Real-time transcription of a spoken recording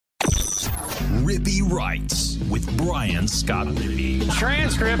Rippy Writes with Brian Scott Rippey.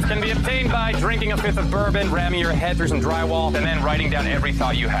 Transcript can be obtained by drinking a fifth of bourbon, ramming your head through some drywall, and then writing down every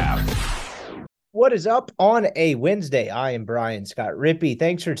thought you have. What is up on a Wednesday? I am Brian Scott Rippey.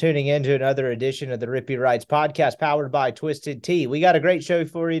 Thanks for tuning in to another edition of the Rippy Writes podcast powered by Twisted Tea. We got a great show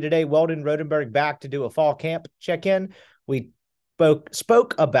for you today. Weldon Rotenberg back to do a fall camp check-in. We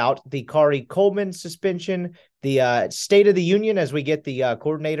spoke about the Kari Coleman suspension, the State of the Union as we get the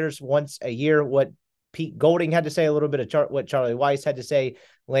coordinators once a year, what Pete Golding had to say, a little bit of what Charlie Weiss had to say,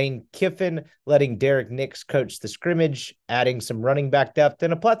 Lane Kiffin letting Derek Nix coach the scrimmage, adding some running back depth,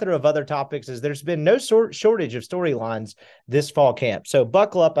 and a plethora of other topics as there's been no shortage of storylines this fall camp. So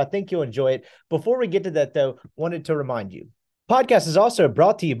buckle up. I think you'll enjoy it. Before we get to that, though, wanted to remind you, podcast is also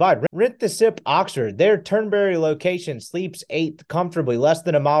brought to you by Rent the Sip Oxford. Their Turnberry location sleeps 8 comfortably, less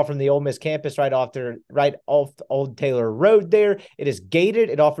than a mile from the Ole Miss campus, right off Old Taylor Road there. It is gated.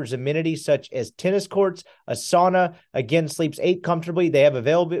 It offers amenities such as tennis courts, a sauna. Again, sleeps 8 comfortably. They have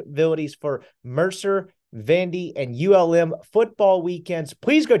availabilities for Mercer, Vandy, and ULM football weekends.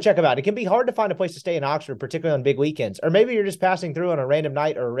 Please go check them out. It can be hard to find a place to stay in Oxford, particularly on big weekends, or maybe you're just passing through on a random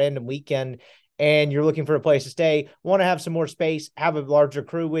night or a random weekend and you're looking for a place to stay, want to have some more space, have a larger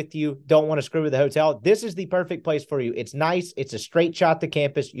crew with you, don't want to screw with the hotel. This is the perfect place for you. It's nice. It's a straight shot to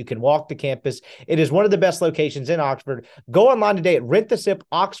campus. You can walk to campus. It is one of the best locations in Oxford. Go online today at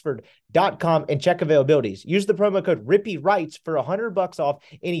rentthesipoxford.com and check availabilities. Use the promo code RippyWrites for $100 off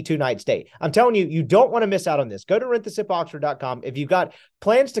any 2-night stay. I'm telling you, you don't want to miss out on this. Go to rentthesipoxford.com. If you've got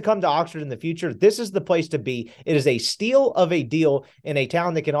plans to come to Oxford in the future, this is the place to be. It is a steal of a deal in a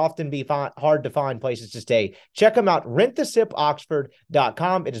town that can often be hard to find places to stay. Check them out,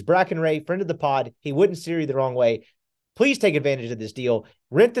 rentthesipoxford.com. It is Bracken Ray, friend of the pod. He wouldn't steer you the wrong way. Please take advantage of this deal.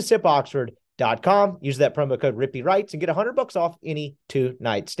 Rentthesipoxford.com. Use that promo code RippyWrites and get $100 off any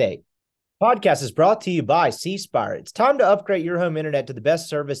 2-night stay. Podcast is brought to you by C Spire. It's time to upgrade your home internet to the best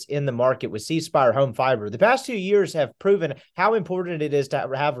service in the market with C Spire Home Fiber. The past 2 years have proven how important it is to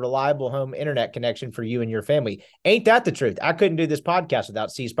have reliable home internet connection for you and your family. Ain't that the truth? I couldn't do this podcast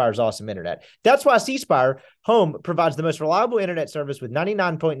without C Spire's awesome internet. That's why C Spire Home provides the most reliable internet service with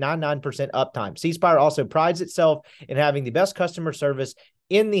 99.99% uptime. C Spire also prides itself in having the best customer service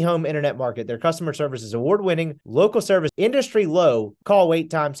in the home internet market. Their customer service is award-winning, local service, industry low call wait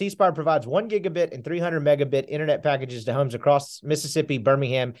time. C Spire provides 1 gigabit and 300 megabit internet packages to homes across Mississippi,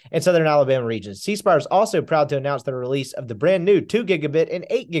 Birmingham, and Southern Alabama regions. C Spire is also proud to announce the release of the brand new 2 gigabit and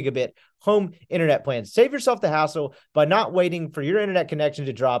 8 gigabit home internet plans. Save yourself the hassle by not waiting for your internet connection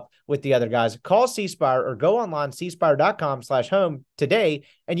to drop with the other guys. Call C Spire or go online cspire.com/home today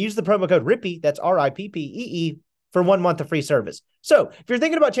and use the promo code RIPPY, that's RIPPEE, for 1 month of free service. So if you're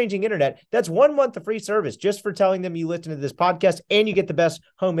thinking about changing internet, that's 1 month of free service just for telling them you listen to this podcast and you get the best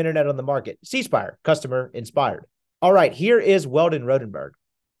home internet on the market. C Spire, customer inspired. All right, here is Weldon Rotenberg.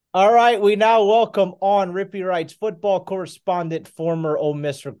 All right, we now welcome on Rippy Writes football correspondent, former Ole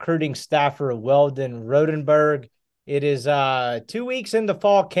Miss recruiting staffer, Weldon Rotenberg. It is 2 weeks into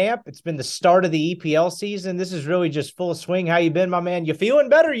fall camp. It's been the start of the EPL season. This is really just full swing. How you been, my man? You feeling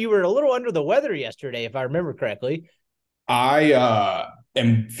better? You were a little under the weather yesterday, if I remember correctly. I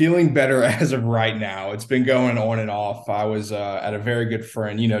am feeling better as of right now. It's been going on and off. I was at a very good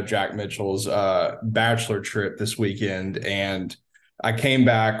friend, Jack Mitchell's bachelor trip this weekend, and I came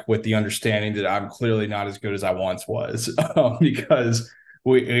back with the understanding that I'm clearly not as good as I once was because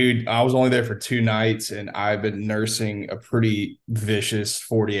I was only there for 2 nights, and I've been nursing a pretty vicious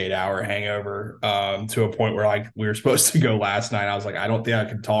 48-hour hangover to a point where we were supposed to go last night. I was like, I don't think I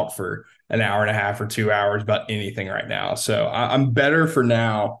can talk for an hour and a half or 2 hours about anything right now. So I'm better for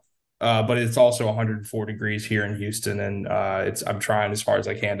now, but it's also 104 degrees here in Houston, and I'm trying as far as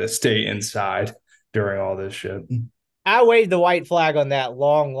I can to stay inside during all this shit. I waved the white flag on that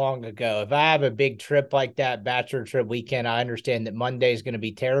long ago. If I have a big trip like that, bachelor trip weekend, I understand that Monday is going to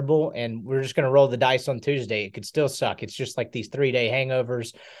be terrible, and we're just going to roll the dice on Tuesday. It could still suck. It's just like these 3-day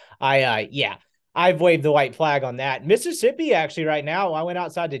hangovers. I've waved the white flag on that. Mississippi, actually, right now, I went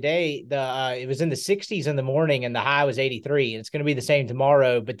outside today. It was in the 60s in the morning, and the high was 83. And it's going to be the same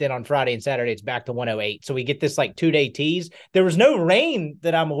tomorrow, but then on Friday and Saturday, it's back to 108. So we get this 2-day tease. There was no rain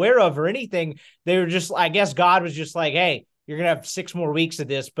that I'm aware of or anything. They were just, I guess God was just like, hey, you're going to have 6 more weeks of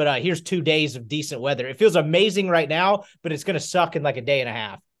this, but here's 2 days of decent weather. It feels amazing right now, but it's going to suck in a day and a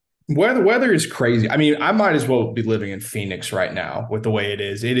half. Weather is crazy. I mean, I might as well be living in Phoenix right now with the way it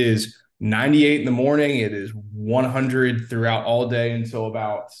is. It is 98 in the morning. It is 100 throughout all day until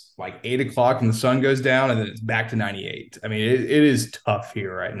about 8 o'clock and the sun goes down, and then it's back to 98. I mean, it is tough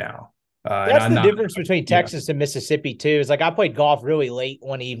here right now. And That's I'm the not, difference between yeah. Texas and Mississippi too. Is like I played golf really late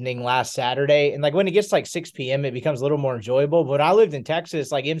one evening last Saturday, and like when it gets to like 6 p.m., it becomes a little more enjoyable. But when I lived in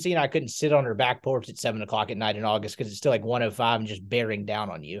Texas, like MC and I couldn't sit on her back porch at 7 o'clock at night in August because it's still like 105 and just bearing down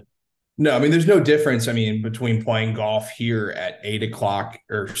on you. No, I mean, there's no difference. I mean, between playing golf here at 8 o'clock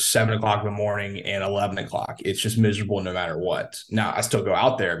or 7 o'clock in the morning and 11 o'clock, it's just miserable no matter what. Now, I still go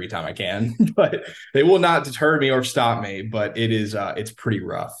out there every time I can, but they will not deter me or stop me. But it's pretty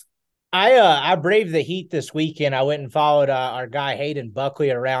rough. I braved the heat this weekend. I went and followed our guy Hayden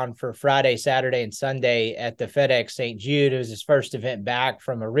Buckley around for Friday, Saturday, and Sunday at the FedEx St. Jude. It was his first event back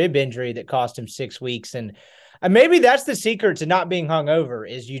from a rib injury that cost him 6 weeks. And maybe that's the secret to not being hungover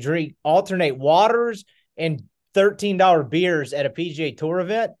is you drink alternate waters and $13 beers at a PGA Tour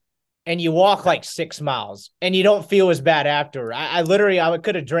event and you walk like 6 miles and you don't feel as bad after. I literally, I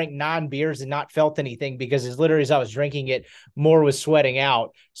could have drank 9 beers and not felt anything because as literally as I was drinking it, more was sweating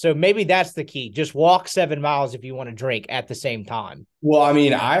out. So maybe that's the key. Just walk 7 miles if you want to drink at the same time. Well, I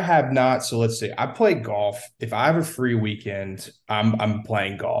mean, I have not. So let's see. I play golf. If I have a free weekend, I'm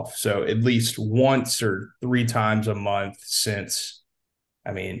playing golf. So at least once or three times a month since,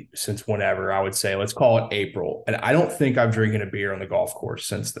 I mean, since whenever I would say, let's call it April. And I don't think I've drinking a beer on the golf course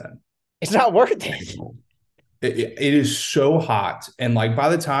since then. It's not worth it. It is so hot. And like by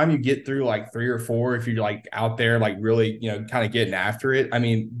the time you get through like three or four, if you're like out there, like really, kind of getting after it, I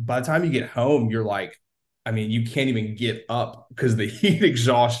mean, by the time you get home, you're like, I mean, you can't even get up because the heat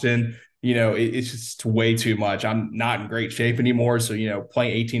exhaustion, it's just way too much. I'm not in great shape anymore. So,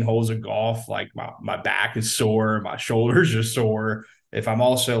 playing 18 holes of golf, like my back is sore, my shoulders are sore. If I'm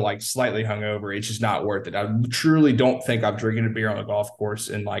also like slightly hungover, it's just not worth it. I truly don't think I've drinking a beer on a golf course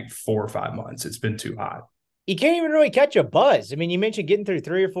in like 4 or 5 months. It's been too hot. You can't even really catch a buzz. I mean, you mentioned getting through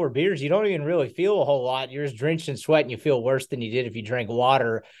 3 or 4 beers. You don't even really feel a whole lot. You're just drenched in sweat and you feel worse than you did if you drank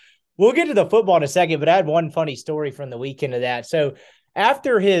water. We'll get to the football in a second, but I had one funny story from the weekend of that. So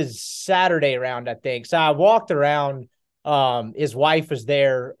after his Saturday round, I think, so I walked around. His wife was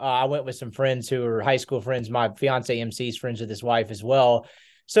there. I went with some friends who were high school friends. My fiance MC's friends with his wife as well.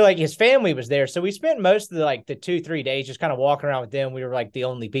 So like his family was there. So we spent most of the 2-3 days just kind of walking around with them. We were like the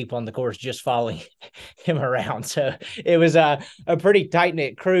only people on the course just following him around. So it was a pretty tight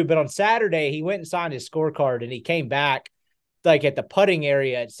knit crew. But on Saturday, he went and signed his scorecard and he came back like at the putting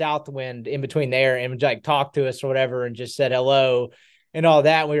area at Southwind in between there and like talked to us or whatever and just said hello and all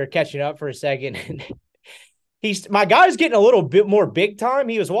that. And we were catching up for a second. And my guy's getting a little bit more big time.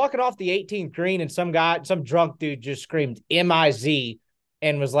 He was walking off the 18th green and some drunk dude just screamed MIZ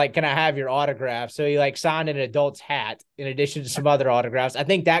and was like, "Can I have your autograph?" So he like signed an adult's hat in addition to some other autographs. I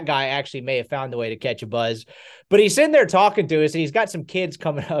think that guy actually may have found a way to catch a buzz, but he's sitting there talking to us and he's got some kids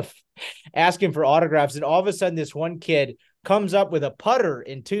coming up asking for autographs. And all of a sudden this one kid comes up with a putter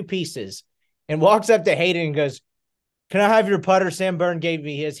in 2 pieces and walks up to Hayden and goes, "Can I have your putter? Sam Byrne gave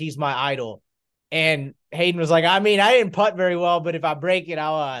me his. He's my idol." And Hayden was like, "I mean, I didn't putt very well, but if I break it,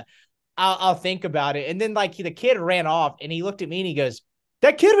 I'll think about it." And then like the kid ran off and he looked at me and he goes,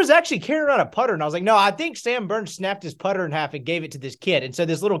 "That kid was actually carrying around a putter." And I was like, "No, I think Sam Byrne snapped his putter in half and gave it to this kid." And so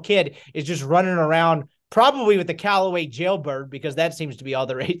this little kid is just running around probably with the Callaway Jailbird, because that seems to be all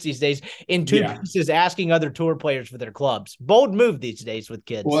the rates these days, in 2 pieces asking other tour players for their clubs. Bold move these days with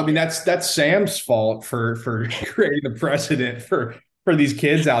kids. Well, I mean, that's Sam's fault for creating the precedent for these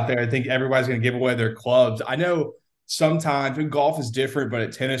kids out there. I think everybody's going to give away their clubs. I know sometimes when golf is different, but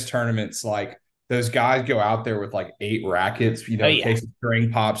at tennis tournaments, like those guys go out there with like 8 rackets, in case of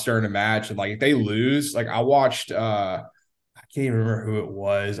string pops during a match. And like if they lose, like I watched I can't even remember who it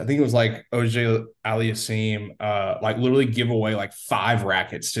was. I think it was like OJ Aliassime, like literally give away like 5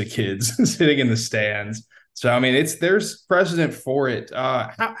 rackets to kids sitting in the stands. So I mean, there's precedent for it.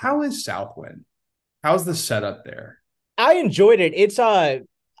 How is Southwind? How's the setup there? I enjoyed it. It's I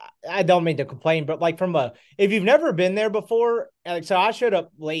don't mean to complain, but like if you've never been there before, like, so I showed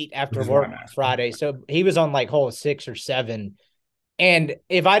up late after work on Friday. So he was on like hole 6 or 7. And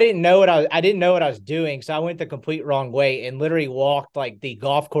if I didn't know I didn't know what I was doing. So I went the complete wrong way and literally walked like the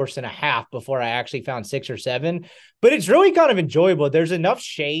golf course and a half before I actually found 6 or 7. But it's really kind of enjoyable. There's enough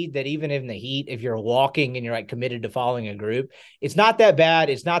shade that even in the heat, if you're walking and you're like committed to following a group, it's not that bad.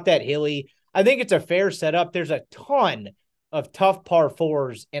 It's not that hilly. I think it's a fair setup. There's a ton of tough par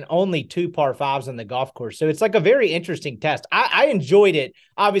 4s and only 2 par 5s on the golf course. So it's like a very interesting test. I enjoyed it.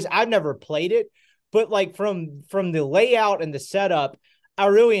 Obviously, I've never played it, but like from the layout and the setup, I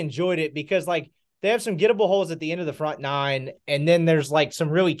really enjoyed it because like they have some gettable holes at the end of the front 9, and then there's like some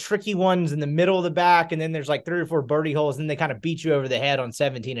really tricky ones in the middle of the back, and then there's like 3 or 4 birdie holes, and they kind of beat you over the head on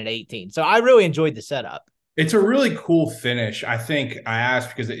 17 and 18. So I really enjoyed the setup. It's a really cool finish. I think I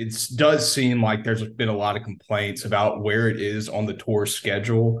asked because it does seem like there's been a lot of complaints about where it is on the tour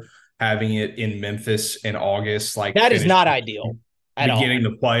schedule, having it in Memphis in August, like That is finish not ideal at all. beginning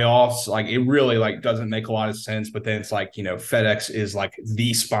the playoffs. Like it really like doesn't make a lot of sense. But then it's like, FedEx is like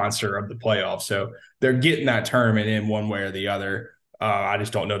the sponsor of the playoffs. So they're getting that tournament in one way or the other. I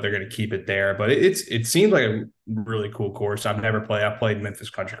just don't know if they're going to keep it there, but it seems like a really cool course. I've never played. I played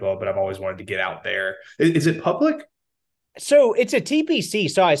Memphis Country Club, but I've always wanted to get out there. Is it public? So it's a TPC,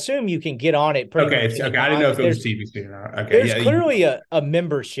 so I assume you can get on it pretty Okay, much okay. I didn't anytime. know if But it was TBC or not. Okay, there's yeah. clearly a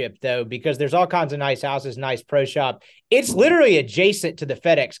membership though, because there's all kinds of nice houses, nice pro shop. It's literally adjacent to the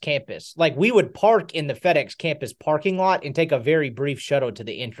FedEx campus. Like we would park in the FedEx campus parking lot and take a very brief shuttle to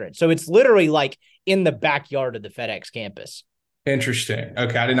the entrance. So it's literally like in the backyard of the FedEx campus. Interesting.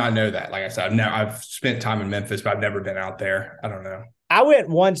 Okay, I did not know that. Like I said, I've spent time in Memphis, but I've never been out there. I don't know. I went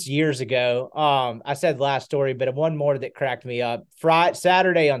once years ago. I said the last story, but one more that cracked me up.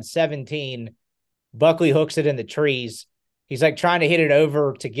 Saturday on 17, Buckley hooks it in the trees. He's like trying to hit it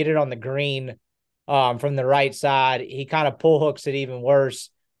over to get it on the green from the right side. He kind of pull hooks it even worse.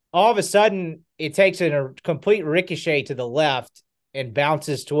 All of a sudden, it takes a complete ricochet to the left and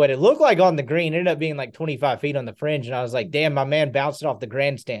bounces to what it looked like on the green. It ended up being like 25 feet on the fringe. And I was like, damn, my man bounced it off the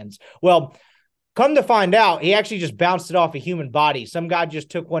grandstands. Well, come to find out, he actually just bounced it off a human body. Some guy just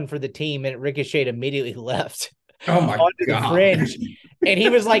took one for the team and it ricocheted immediately left Oh my onto the God. fringe. And he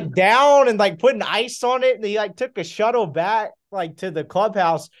was like down and like putting ice on it. And he like took a shuttle back like to the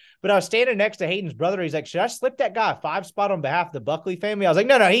clubhouse. But I was standing next to Hayden's brother. He's like, should I slip that guy a 5 spot on behalf of the Buckley family? I was like,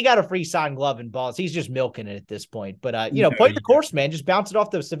 no, he got a free signed glove and balls. He's just milking it at this point. But, play the course, man. Just bounce it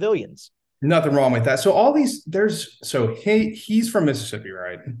off the civilians. Nothing wrong with that. So he's from Mississippi,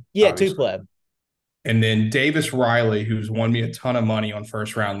 right? Yeah, Obviously. two-pleb. And then Davis Riley, who's won me a ton of money on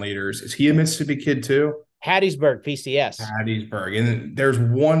first round leaders. Is he a Mississippi kid too? Hattiesburg, PCS. Hattiesburg. And then there's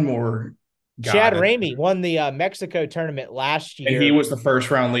one more guy. Chad Ramey won the Mexico tournament last year. And he was the first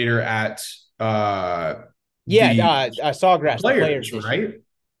round leader at Sawgrass players, right?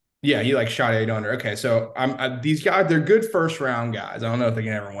 Yeah, he like shot 8 under. Okay, so these guys, they're good first round guys. I don't know if they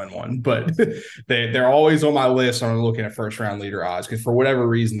can ever win one, but they're always on my list when I'm looking at first round leader odds because for whatever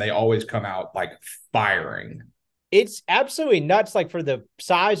reason they always come out like firing. It's absolutely nuts. Like for the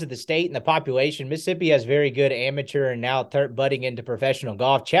size of the state and the population, Mississippi has very good amateur and now budding into professional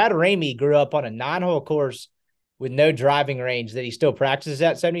golf. Chad Ramey grew up on a 9-hole course with no driving range that he still practices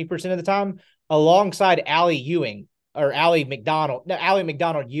at 70% of the time, alongside Allie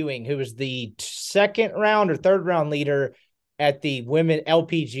McDonald Ewing, who was the second round or third round leader at the women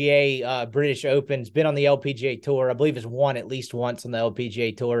LPGA British Opens, been on the LPGA Tour. I believe has won at least once on the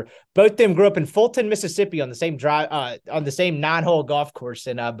LPGA Tour. Both of them grew up in Fulton, Mississippi on the same 9-hole golf course,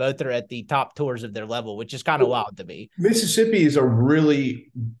 and both are at the top tours of their level, which is kind of wild to me. Mississippi is a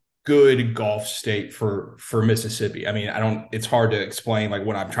really good golf state for Mississippi. I mean, it's hard to explain like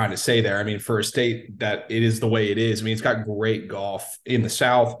what I'm trying to say there. I mean, for a state that it is the way it is, I mean, it's got great golf in the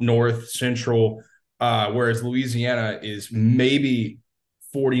South, North, Central, whereas Louisiana is maybe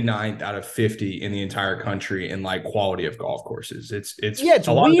 49th out of 50 in the entire country in like quality of golf courses. It's weird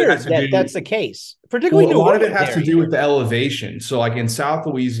that's the case. Particularly a lot of it has to do with the elevation. So like in South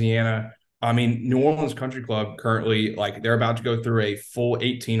Louisiana, I mean, New Orleans Country Club currently, like they're about to go through a full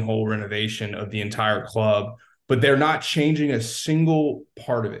 18-hole renovation of the entire club, but they're not changing a single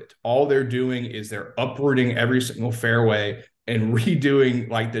part of it. All they're doing is they're uprooting every single fairway and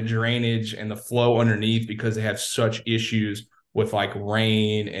redoing like the drainage and the flow underneath because they have such issues with like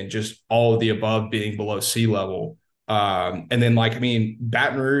rain and just all of the above being below sea level. And then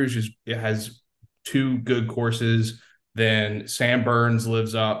Baton Rouge has 2 good courses. Then Sam Burns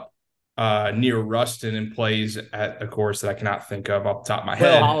lives up near Ruston and plays at a course that I cannot think of off the top of my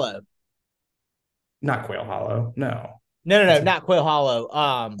head. Quail Hollow. Not Quail Hollow. No, not Quail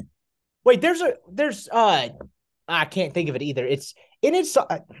Hollow. Wait, there's I can't think of it either. It's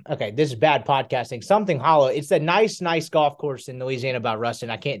okay. This is bad podcasting. Something Hollow. It's a nice golf course in Louisiana by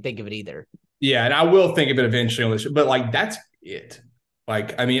Ruston. I can't think of it either. Yeah, and I will think of it eventually on this, but like that's it.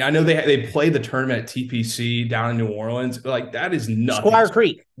 Like, I mean, I know they play the tournament at TPC down in New Orleans, but like that is nothing. Squire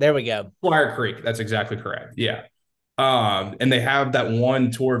Creek. There we go. Squire Creek. That's exactly correct. Yeah. And they have that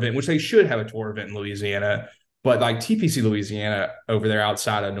one tour event, which they should have a tour event in Louisiana, but like TPC Louisiana over there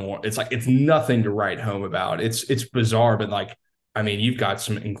outside of New Orleans, it's nothing to write home about. It's bizarre, but like, I mean, you've got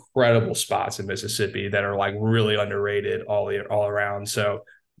some incredible spots in Mississippi that are like really underrated all around. So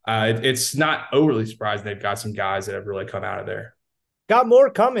it's not overly surprising they've got some guys that have really come out of there. Got more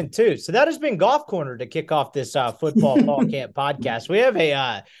coming too. So that has been Golf Corner to kick off this football fall camp podcast. We have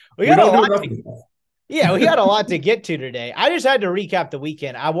Yeah, we had a lot to get to today. I just had to recap the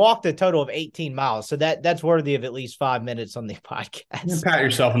weekend. I walked a total of 18 miles, so that's worthy of at least 5 minutes on the You podcast. pat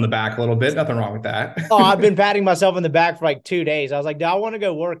yourself on the back a little bit. Nothing wrong with that. Oh, I've been patting myself in the back for like 2 days. I was like, do I want to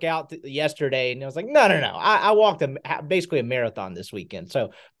go work out yesterday? And I was like, no. I walked basically a marathon this weekend.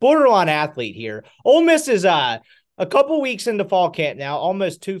 So borderline athlete here. Ole Miss is a couple weeks into fall camp now,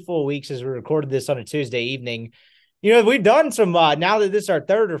 almost 2 full weeks as we recorded this on a Tuesday evening. We've done some, now that this is our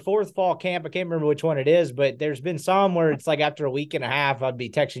third or fourth fall camp, I can't remember which one it is, but there's been some where it's like after a week and a half, I'd be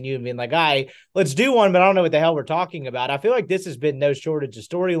texting you and being like, all right, let's do one, but I don't know what the hell we're talking about. I feel like this has been no shortage of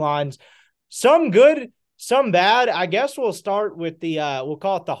storylines, some good, some bad. I guess we'll start with we'll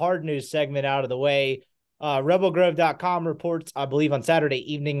call it the hard news segment out of the way. Rebelgrove.com reports, I believe on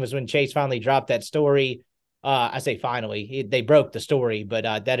Saturday evening was when Chase finally dropped that story. I say finally, they broke the story, but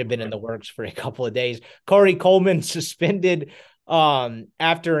that had been in the works for a couple of days. Corey Coleman suspended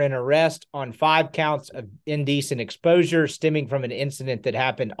after an arrest on 5 counts of indecent exposure stemming from an incident that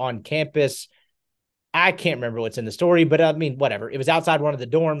happened on campus. I can't remember what's in the story, but I mean, whatever. It was outside one of the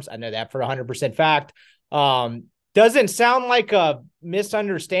dorms. I know that for 100% fact. Doesn't sound like a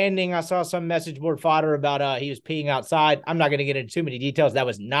misunderstanding. I saw some message board fodder about he was peeing outside. I'm not going to get into too many details. That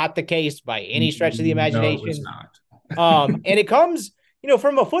was not the case by any stretch of the imagination. No, it was not. And it comes,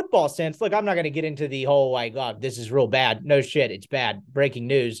 from a football sense. Look, I'm not going to get into the whole like, oh, this is real bad. No shit, it's bad. Breaking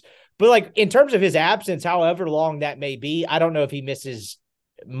news. But like in terms of his absence, however long that may be, I don't know if he misses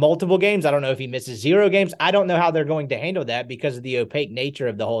multiple games. I don't know if he misses 0 games. I don't know how they're going to handle that because of the opaque nature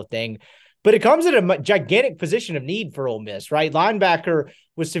of the whole thing. But it comes at a gigantic position of need for Ole Miss, right? Linebacker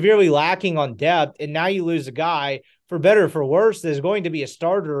was severely lacking on depth, and now you lose a guy, for better or for worse, there's going to be a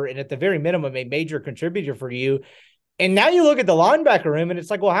starter and at the very minimum a major contributor for you. And now you look at the linebacker room, and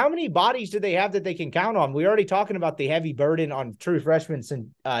it's like, well, how many bodies do they have that they can count on? We're already talking about the heavy burden on true freshman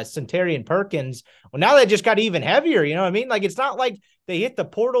Centarian Perkins. Well, now that just got even heavier, you know what I mean? Like, it's not like they hit the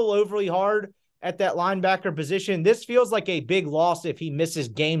portal overly hard at that linebacker position. This feels like a big loss if he misses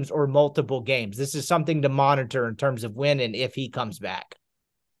games or multiple games. This is something to monitor in terms of when and if he comes back.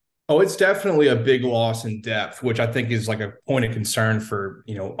 Oh, it's definitely a big loss in depth, which I think is like a point of concern for,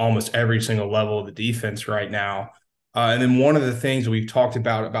 almost every single level of the defense right now. And then one of the things we've talked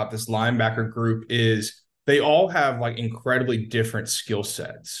about this linebacker group is they all have like incredibly different skill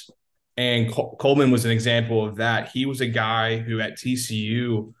sets. And Coleman was an example of that. He was a guy who at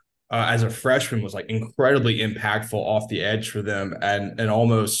TCU as a freshman was like incredibly impactful off the edge for them, and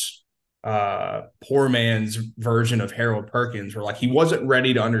almost poor man's version of Harold Perkins, where like he wasn't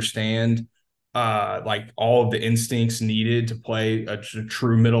ready to understand like all of the instincts needed to play a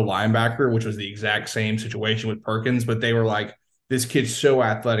true middle linebacker, which was the exact same situation with Perkins. But they were like, this kid's so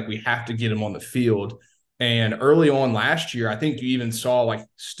athletic, we have to get him on the field. And early on last year, I think you even saw like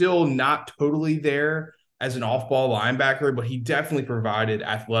still not totally there as an off-ball linebacker, but he definitely provided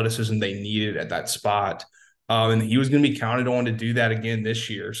athleticism they needed at that spot. And he was going to be counted on to do that again this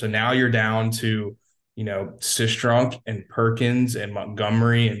year. So now you're down to, Sistrunk and Perkins and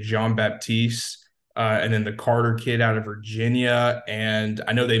Montgomery and Jean-Baptiste, and then the Carter kid out of Virginia. And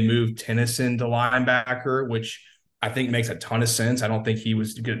I know they moved Tennyson to linebacker, which I think makes a ton of sense. I don't think he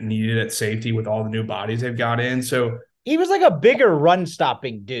was needed at safety with all the new bodies they've got in. So he was like a bigger run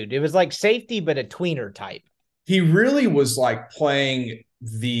stopping dude. It was like safety, but a tweener type. He really was like playing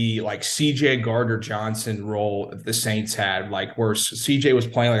the like CJ Gardner-Johnson role the Saints had, like where CJ was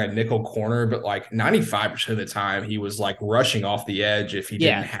playing like a nickel corner, but like 95% of the time he was like rushing off the edge if he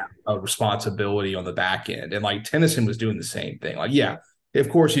didn't have a responsibility on the back end. And like Tennyson was doing the same thing. Like, yeah, of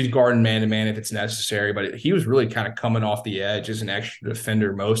course he's guarding man to man if it's necessary, but he was really kind of coming off the edge as an extra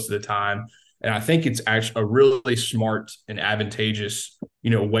defender most of the time. And I think it's actually a really smart and advantageous,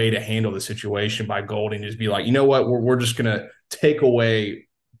 way to handle the situation by Golding, just be like, you know what, we're just going to take away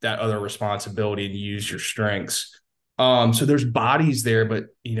that other responsibility and use your strengths. So there's bodies there, but,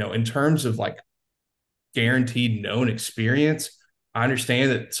 in terms of like guaranteed known experience, I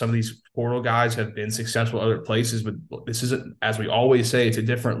understand that some of these portal guys have been successful other places, but this isn't, as we always say, it's a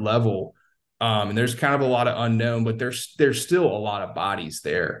different level. And there's kind of a lot of unknown, but there's still a lot of bodies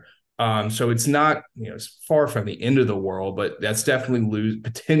there. So it's not, it's far from the end of the world, but that's definitely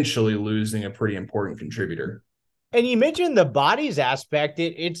potentially losing a pretty important contributor. And you mentioned the bodies aspect.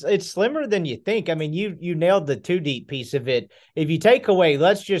 It's slimmer than you think. I mean, you nailed the 2 deep piece of it. If you take away,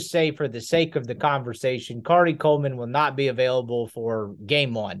 let's just say for the sake of the conversation, Corey Coleman will not be available for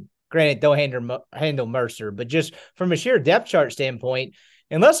game 1. Granted, they'll handle Mercer, but just from a sheer depth chart standpoint,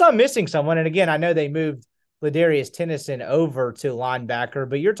 unless I'm missing someone, and again, I know they moved Ladarius Tennyson over to linebacker,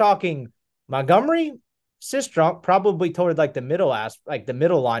 but you're talking Montgomery, Sistrunk, probably toward like the middle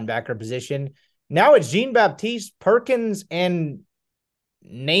linebacker position. Now it's Jean-Baptiste, Perkins, and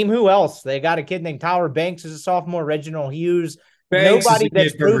name who else. They got a kid named Tyler Banks as a sophomore, Reginald Hughes. Banks is Nobody a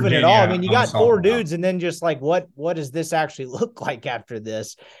that's kid from proven it all. I Virginia. mean, you I'm a got four sophomore. dudes, and then just like what does this actually look like after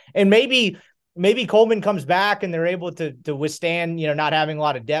this? And maybe Coleman comes back and they're able to withstand, not having a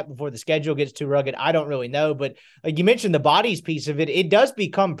lot of depth before the schedule gets too rugged. I don't really know, but like you mentioned the bodies piece of it, it does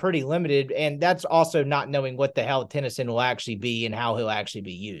become pretty limited, and that's also not knowing what the hell Tennyson will actually be and how he'll actually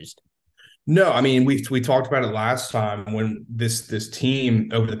be used. No, I mean we talked about it last time when this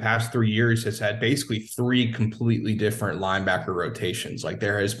team over the past 3 years has had basically three completely different linebacker rotations. Like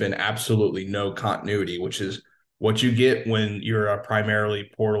there has been absolutely no continuity, which is what you get when you're a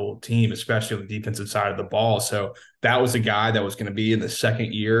primarily portal team, especially on the defensive side of the ball. So that was a guy that was going to be in the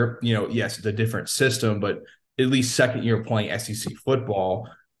second year. Yes, it's a different system, but at least second year playing SEC football.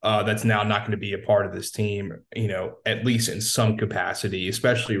 That's now not going to be a part of this team, at least in some capacity,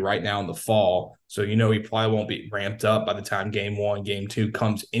 especially right now in the fall. So, he probably won't be ramped up by the time game one, game two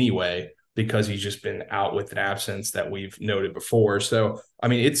comes anyway, because he's just been out with an absence that we've noted before. So, I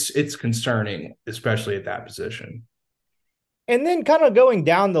mean, it's concerning, especially at that position. And then kind of going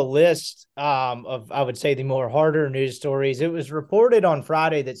down the list of, I would say, the more harder news stories, it was reported on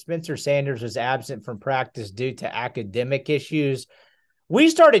Friday that Spencer Sanders was absent from practice due to academic issues. We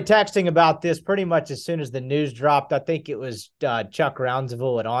started texting about this pretty much as soon as the news dropped. I think it was Chuck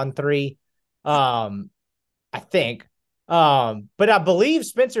Rounsaville at On3, I think. But I believe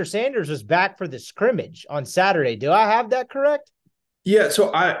Spencer Sanders was back for the scrimmage on Saturday. Do I have that correct? Yeah,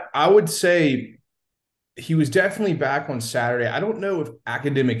 so I would say he was definitely back on Saturday. I don't know if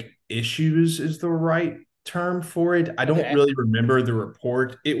academic issues is the right term for it. I don't really remember the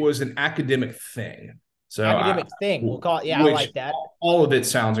report. It was an academic thing. So academic thing. We'll call it. Yeah, I like that. All of it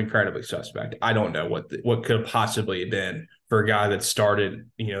sounds incredibly suspect. I don't know what could have possibly been for a guy that started,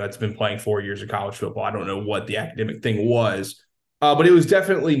 that's been playing 4 years of college football. I don't know what the academic thing was. But it was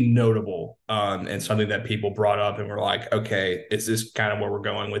definitely notable and something that people brought up and were like, okay, is this kind of where we're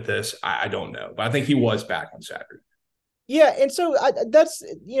going with this? I don't know. But I think he was back on Saturday. Yeah, and so that's,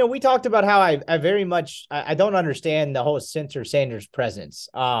 we talked about how I very much, I don't understand the whole Spencer Sanders presence.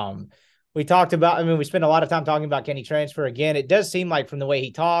 We talked about, we spent a lot of time talking about can he transfer again. It does seem like from the way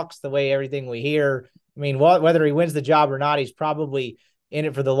he talks, the way everything we hear, whether he wins the job or not, he's probably in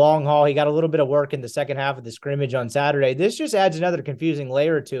it for the long haul. He got a little bit of work in the second half of the scrimmage on Saturday. This just adds another confusing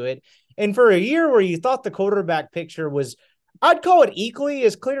layer to it. And for a year where you thought the quarterback picture was, I'd call it equally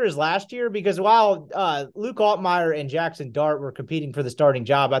as clear as last year, because while Luke Altmaier and Jackson Dart were competing for the starting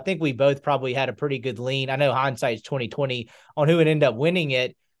job, I think we both probably had a pretty good lean. I know hindsight's 2020 on who would end up winning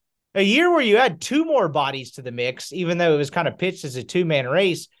it. A year where you had two more bodies to the mix, even though it was kind of pitched as a two-man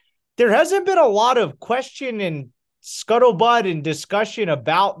race, there hasn't been a lot of question and scuttlebutt and discussion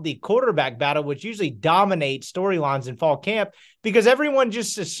about the quarterback battle, which usually dominates storylines in fall camp, because everyone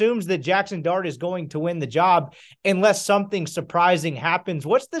just assumes that Jackson Dart is going to win the job unless something surprising happens.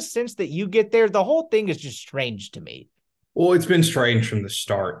 What's the sense that you get there? The whole thing is just strange to me. Well, it's been strange from the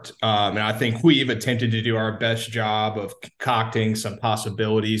start. And I think we've attempted to do our best job of concocting some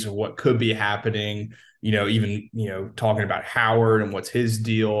possibilities of what could be happening, even, talking about Howard and what's his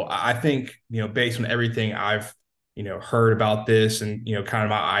deal. I think, based on everything I've, heard about this and, kind of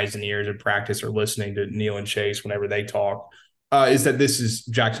my eyes and ears in practice or listening to Neil and Chase whenever they talk, is that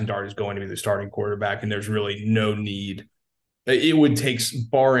Jackson Dart is going to be the starting quarterback, and there's really no need. It would take,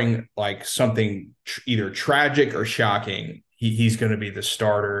 barring like something either tragic or shocking, he's going to be the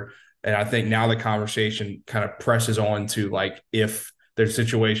starter. And I think now the conversation kind of presses on to like, if there's a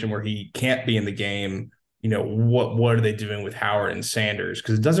situation where he can't be in the game, what are they doing with Howard and Sanders?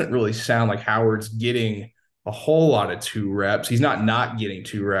 Because it doesn't really sound like Howard's getting a whole lot of 2 reps. He's not getting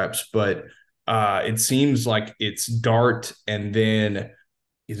 2 reps, but it seems like it's Dart, and then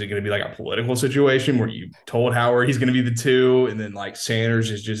is it going to be like a political situation where you told Howard he's going to be the 2 and then like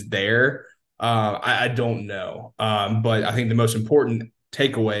Sanders is just there? I don't know. But I think the most important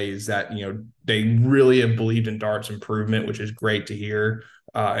takeaway is that, they really have believed in Dart's improvement, which is great to hear,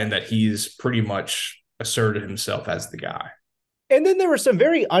 and that he's pretty much asserted himself as the guy. And then there was some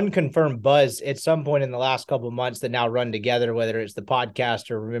very unconfirmed buzz at some point in the last couple of months that now run together, whether it's the podcast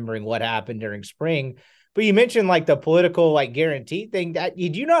or remembering what happened during spring. But you mentioned like the political like guarantee thing. That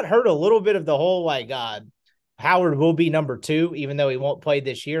did you not heard a little bit of the whole like Howard will be number 2, even though he won't play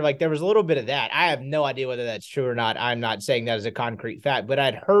this year? Like there was a little bit of that. I have no idea whether that's true or not. I'm not saying that as a concrete fact, but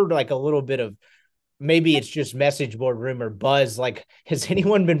I'd heard like a little bit of, maybe it's just message board rumor buzz. Like, has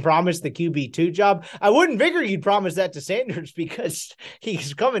anyone been promised the QB2 job? I wouldn't figure you'd promise that to Sanders because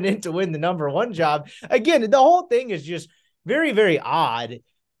he's coming in to win the number 1 job. Again, the whole thing is just very, very odd.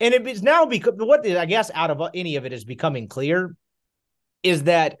 And it is now because what I guess out of any of it is becoming clear is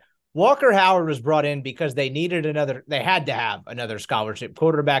that Walker Howard was brought in because they had to have another scholarship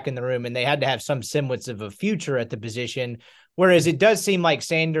quarterback in the room, and they had to have some semblance of a future at the position. Whereas it does seem like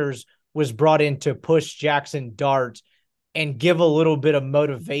Sanders was brought in to push Jackson Dart and give a little bit of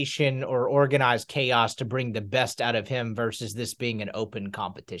motivation or organized chaos to bring the best out of him versus this being an open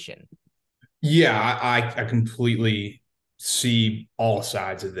competition. Yeah, I completely see all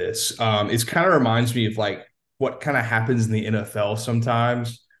sides of this. It kind of reminds me of like what kind of happens in the NFL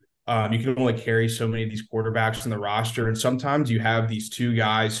sometimes. You can only carry so many of these quarterbacks in the roster, and sometimes you have these two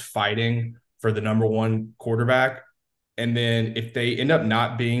guys fighting for the number one quarterback. And then if they end up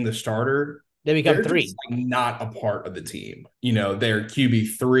not being the starter, They become they're three. just like not a part of the team. You know, they're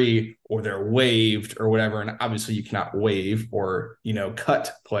QB3 or they're waived or whatever. And obviously you cannot waive or,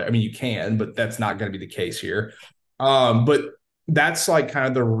 cut play. I mean, you can, but that's not going to be the case here. But that's like kind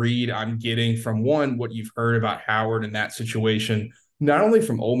of the read I'm getting from what you've heard about Howard in that situation, not only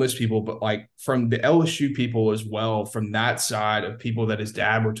from Ole Miss people, but like from the LSU people as well, from that side of people that his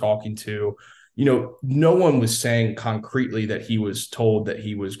dad were talking to. No one was saying concretely that he was told that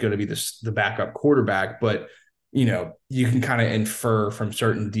he was going to be the backup quarterback, but you can kind of infer from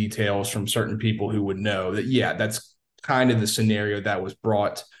certain details from certain people who would know that, yeah, that's kind of the scenario that was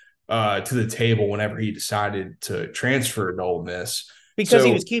brought to the table whenever he decided to transfer to Ole Miss. Because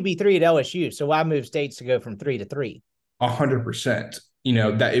he was QB3 at LSU. So why move states to go from 3 to 3? 100%.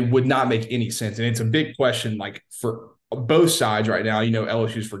 That it would not make any sense. And it's a big question, like for both sides right now.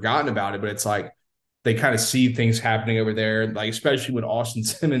 LSU's forgotten about it, but it's like they kind of see things happening over there, like especially when Austin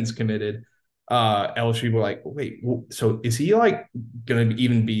Simmons committed. LSU were like, wait, so is he like going to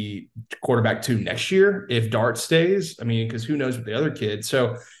even be quarterback 2 next year if Dart stays? I mean, because who knows with the other kid?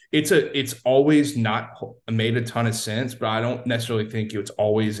 So it's always not made a ton of sense, but I don't necessarily think it's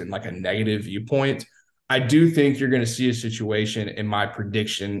always in like a negative viewpoint. I do think you're going to see a situation in my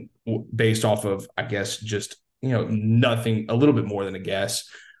prediction based off of, I guess, just nothing, a little bit more than a guess,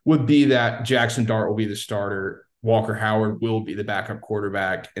 would be that Jackson Dart will be the starter, Walker Howard will be the backup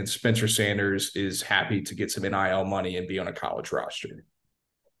quarterback, and Spencer Sanders is happy to get some NIL money and be on a college roster.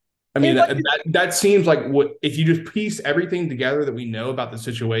 I mean, that seems like what, if you just piece everything together that we know about the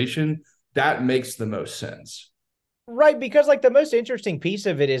situation, that makes the most sense. Right, because like the most interesting piece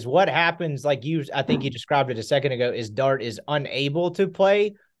of it is what happens, like I think you described it a second ago, is Dart is unable to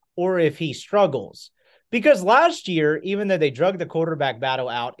play or if he struggles. Because last year, even though they drug the quarterback battle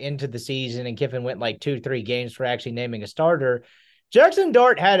out into the season and Kiffin went like 2-3 games for actually naming a starter, Jackson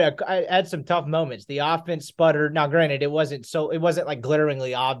Dart had some tough moments. The offense sputtered. Now, granted, it wasn't like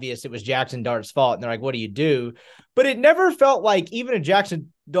glaringly obvious it was Jackson Dart's fault. And they're like, what do you do? But it never felt like even if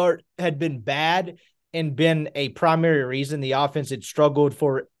Jackson Dart had been bad and been a primary reason the offense had struggled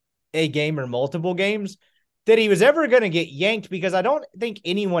for a game or multiple games, that he was ever going to get yanked, because I don't think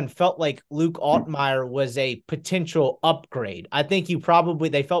anyone felt like Luke Altmaier was a potential upgrade. I think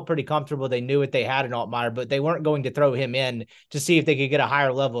they felt pretty comfortable. They knew what they had in Altmaier, but they weren't going to throw him in to see if they could get a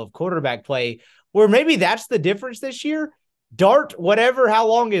higher level of quarterback play, where maybe that's the difference this year. Dart, how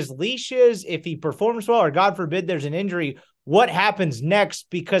long his leash is, if he performs well, or God forbid there's an injury, what happens next?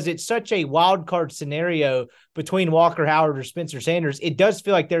 Because it's such a wild card scenario between Walker Howard or Spencer Sanders. It does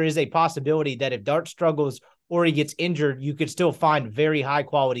feel like there is a possibility that if Dart struggles or he gets injured, you could still find very high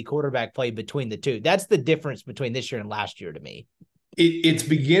quality quarterback play between the two. That's the difference between this year and last year to me. It's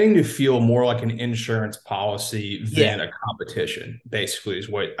beginning to feel more like an insurance policy than a competition, basically, is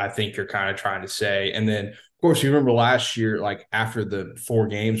what I think you're kind of trying to say. And then, of course, you remember last year, like after the 4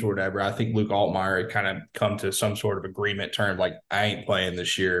 games or whatever, I think Luke Altmaier had kind of come to some sort of agreement term, like, I ain't playing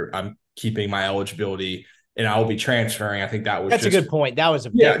this year. I'm keeping my eligibility and I will be transferring. I think that's a good point. That was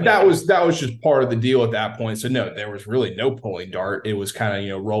that was just part of the deal at that point. So no, there was really no pulling Dart. It was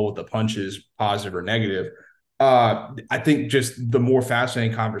kind of, roll with the punches, positive or negative. I think just the more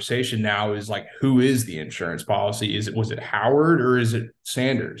fascinating conversation now is like, who is the insurance policy? Was it Howard or is it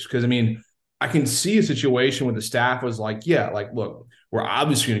Sanders? Because I mean, I can see a situation where the staff was like, yeah, like, look, we're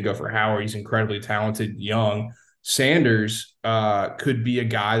obviously going to go for Howard. He's incredibly talented, young. Sanders could be a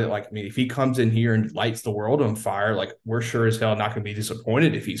guy that, like, I mean, if he comes in here and lights the world on fire, like, we're sure as hell not going to be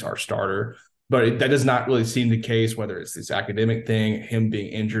disappointed if he's our starter. But that does not really seem the case, whether it's this academic thing, him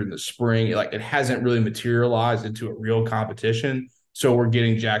being injured in the spring. Like, it hasn't really materialized into a real competition. So we're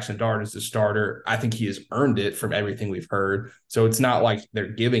getting Jackson Dart as the starter. I think he has earned it from everything we've heard. So it's not like they're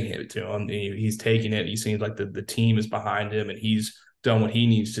giving it to him. He's taking it. He seems like the team is behind him and he's done what he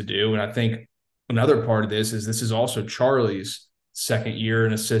needs to do. And I think another part of this is also Charlie's second year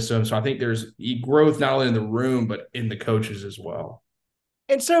in a system. So I think there's growth not only in the room, but in the coaches as well.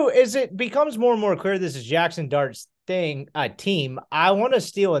 And so as it becomes more and more clear this is Jackson Dart's team, I want to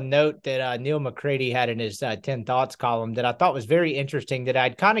steal a note that Neil McCready had in his 10 Thoughts column that I thought was very interesting, that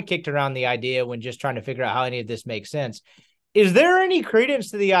I'd kind of kicked around the idea when just trying to figure out how any of this makes sense. Is there any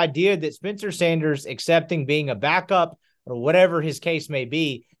credence to the idea that Spencer Sanders accepting being a backup or whatever his case may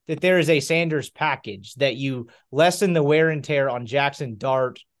be, that there is a Sanders package, that you lessen the wear and tear on Jackson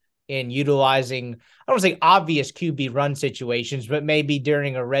Dart in utilizing, I don't say obvious QB run situations, but maybe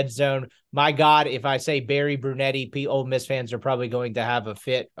during a red zone? My God, if I say Barry Brunetti, Ole Miss fans are probably going to have a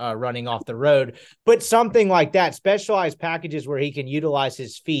fit running off the road. But something like that, specialized packages where he can utilize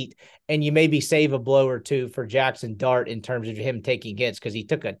his feet, and you maybe save a blow or two for Jackson Dart in terms of him taking hits, because he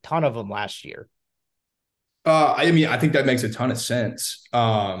took a ton of them last year. I think that makes a ton of sense.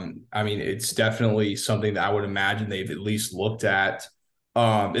 It's definitely something that I would imagine they've at least looked at.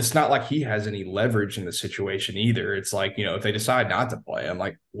 It's not like he has any leverage in the situation either. It's like, if they decide not to play him,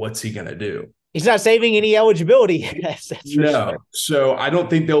 like, what's he going to do? He's not saving any eligibility. Yes, that's for No. sure. So I don't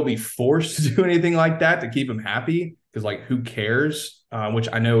think they'll be forced to do anything like that to keep him happy, because, like, who cares? Which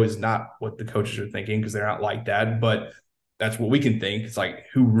I know is not what the coaches are thinking, because they're not like that. But that's what we can think. It's like,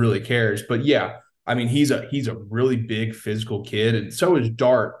 who really cares? But yeah, he's a really big physical kid, and so is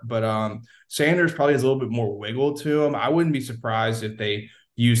Dart. But Sanders probably has a little bit more wiggle to him. I wouldn't be surprised if they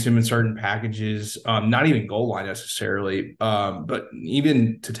use him in certain packages, not even goal line necessarily, but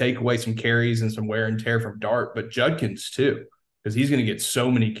even to take away some carries and some wear and tear from Dart, but Judkins too, because he's going to get so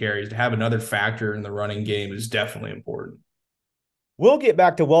many carries. To have another factor in the running game is definitely important. We'll get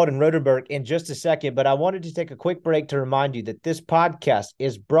back to Weldon Rotenberg in just a second, but I wanted to take a quick break to remind you that this podcast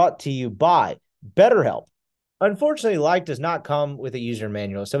is brought to you by BetterHelp. Unfortunately, life does not come with a user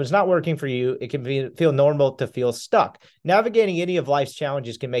manual, so if it's not working for you, it can feel normal to feel stuck. Navigating any of life's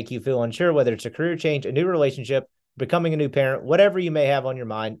challenges can make you feel unsure, whether it's a career change, a new relationship, becoming a new parent, whatever you may have on your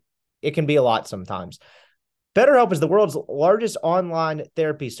mind. It can be a lot sometimes. BetterHelp is the world's largest online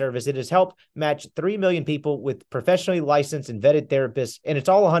therapy service. It has helped match 3 million people with professionally licensed and vetted therapists, and it's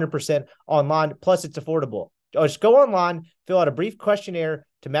all 100% online, plus it's affordable. Just go online, fill out a brief questionnaire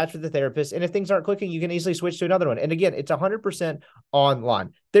to match with the therapist, and if things aren't clicking, you can easily switch to another one. And again, it's 100%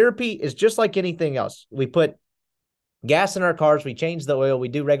 online. Therapy is just like anything else. We put gas in our cars, we change the oil, we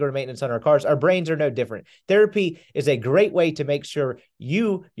do regular maintenance on our cars. Our brains are no different. Therapy is a great way to make sure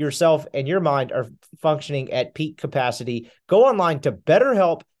you, yourself, and your mind are functioning at peak capacity. Go online to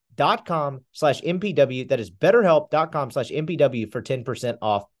betterhelp.com/MPW. That is betterhelp.com/MPW for 10%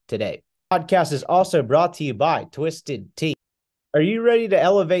 off today. Podcast is also brought to you by Twisted Tea. Are you ready to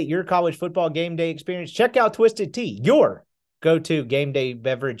elevate your college football game day experience? Check out Twisted Tea, your go-to game day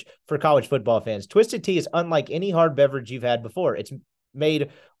beverage for college football fans. Twisted Tea is unlike any hard beverage you've had before. It's made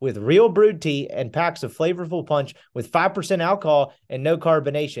with real brewed tea and packs of flavorful punch with 5% alcohol and no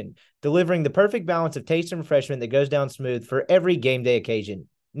carbonation, delivering the perfect balance of taste and refreshment that goes down smooth for every game day occasion.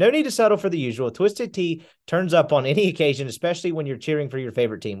 No need to settle for the usual. Twisted Tea turns up on any occasion, especially when you're cheering for your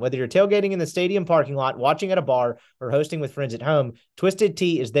favorite team. Whether you're tailgating in the stadium parking lot, watching at a bar, or hosting with friends at home, Twisted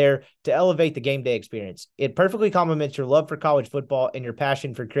Tea is there to elevate the game day experience. It perfectly complements your love for college football and your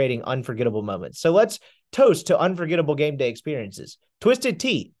passion for creating unforgettable moments. So let's toast to unforgettable game day experiences. Twisted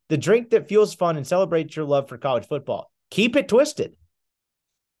Tea, the drink that fuels fun and celebrates your love for college football. Keep it twisted.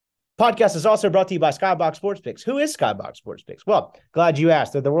 Podcast is also brought to you by Skybox Sports Picks. Who is Skybox Sports Picks? Well, glad you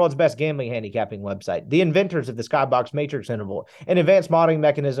asked. They're the world's best gambling handicapping website, the inventors of the Skybox Matrix Interval, an advanced modeling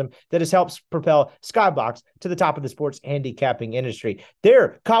mechanism that has helped propel Skybox to the top of the sports handicapping industry.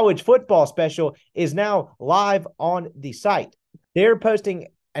 Their college football special is now live on the site. They're posting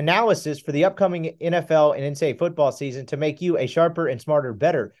analysis for the upcoming NFL and NCAA football season to make you a sharper and smarter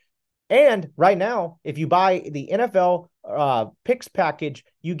bettor. And right now, if you buy the NFL picks package,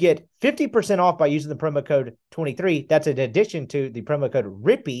 you get 50% off by using the promo code 23. That's in addition to the promo code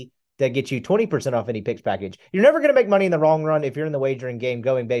RIPPY that gets you 20% off any picks package. You're never going to make money in the long run if you're in the wagering game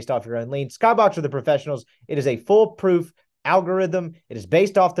going based off your own leans. Skybox are the professionals. It is a foolproof algorithm. It is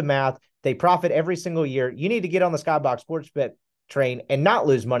based off the math. They profit every single year. You need to get on the Skybox Sportsbet train and not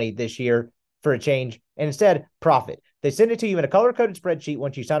lose money this year for a change, and instead profit. They send it to you in a color-coded spreadsheet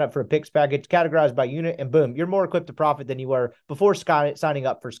once you sign up for a picks package, categorized by unit, and boom, you're more equipped to profit than you were before signing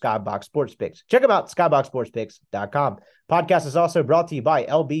up for Skybox Sports Picks. Check them out, skyboxsportspicks.com. Podcast is also brought to you by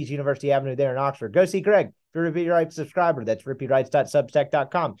LB's University Avenue there in Oxford. Go see Greg. If you're a Rippy Writes subscriber, that's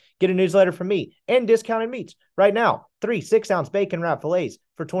rippywrites.substack.com. Get a newsletter from me and discounted meats. Right now, 3 6-ounce bacon wrap fillets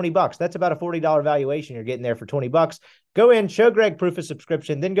for $20. That's about a $40 valuation you're getting there for $20. Go in, show Greg proof of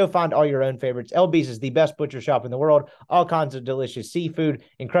subscription, then go find all your own favorites. LB's is the best butcher shop in the world. All kinds of delicious seafood,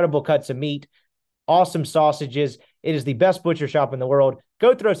 incredible cuts of meat, awesome sausages. It is the best butcher shop in the world.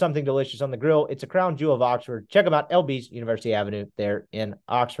 Go throw something delicious on the grill. It's a crown jewel of Oxford. Check them out, LB's University Avenue there in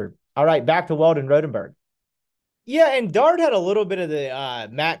Oxford. All right, back to Weldon Rotenberg. Yeah, and Dart had a little bit of the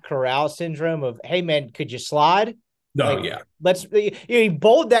Matt Corral syndrome of, hey, man, could you slide? No, Like, yeah. he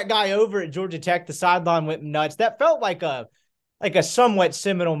bowled that guy over at Georgia Tech. The sideline went nuts. That felt like a somewhat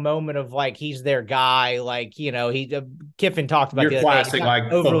seminal moment of like, he's their guy. Like, Kiffin talked about Your the other day. He's classic, not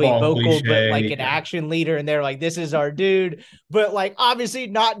like, overly football vocal, but like cliche. an action leader. And they're like, this is our dude. But like, obviously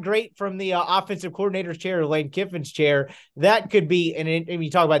not great from the offensive coordinator's chair or Lane Kiffin's chair. That could be, and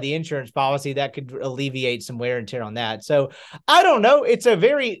you talk about the insurance policy, that could alleviate some wear and tear on that. So I don't know. It's a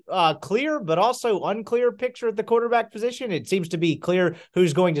very clear, but also unclear picture at the quarterback position. It seems to be clear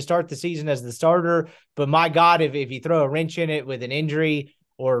who's going to start the season as the starter. But my God, if you throw a wrench in it with an injury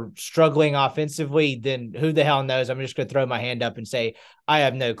or struggling offensively, then who the hell knows? I'm just going to throw my hand up and say, I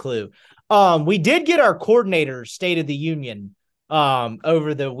have no clue. We did get our coordinator State of the Union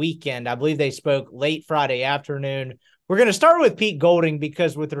over the weekend. I believe they spoke late Friday afternoon. We're going to start with Pete Golding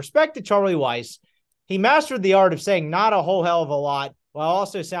because with respect to Charlie Weiss, he mastered the art of saying not a whole hell of a lot while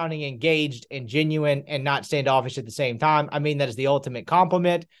also sounding engaged and genuine and not standoffish at the same time. I mean, that is the ultimate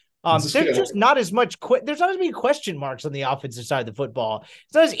compliment. There's just not as much. There's not as many question marks on the offensive side of the football.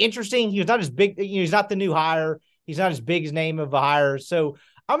 It's not as interesting. He's not as big. He's not the new hire. He's not as big as name of a hire. So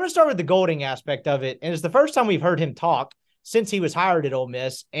I'm going to start with the Golding aspect of it. And it's the first time we've heard him talk since he was hired at Ole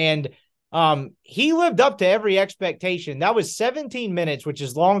Miss. And he lived up to every expectation. That was 17 minutes, which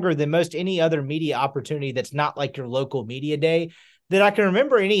is longer than most any other media opportunity that's not like your local media day that I can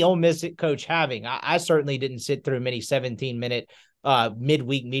remember any Ole Miss coach having. I certainly didn't sit through many 17-minute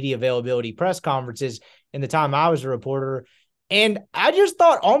midweek media availability press conferences in the time I was a reporter. And I just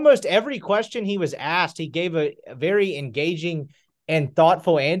thought almost every question he was asked, he gave a very engaging and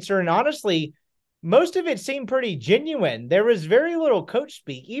thoughtful answer. And honestly, most of it seemed pretty genuine. There was very little coach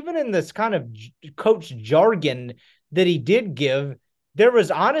speak, even in this kind of coach jargon that he did give. There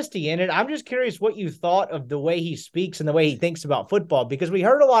was honesty in it. I'm just curious what you thought of the way he speaks and the way he thinks about football, because we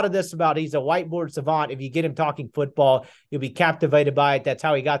heard a lot of this about he's a whiteboard savant. If you get him talking football, you'll be captivated by it. That's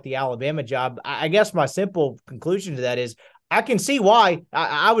how he got the Alabama job. I guess my simple conclusion to that is I can see why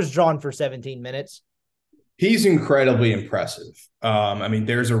I was drawn for 17 minutes. He's incredibly impressive. I mean,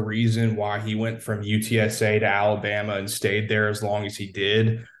 there's a reason why he went from UTSA to Alabama and stayed there as long as he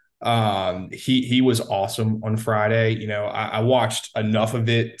did. He was awesome on Friday. I watched enough of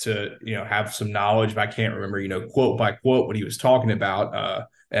it to, have some knowledge, but I can't remember, quote by quote what he was talking about.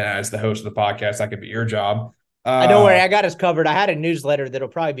 And as the host of the podcast, that could be your job. I don't worry, I got us covered. I had a newsletter that'll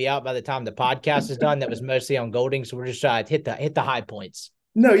probably be out by the time the podcast is done that was mostly on Golding, so we're just trying to hit the high points.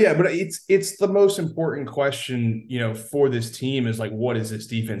 No, yeah, but it's the most important question, for this team is like, what is this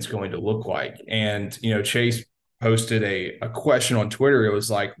defense going to look like? And, Chase posted a question on Twitter. It was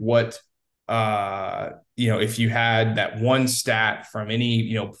like, what, if you had that one stat from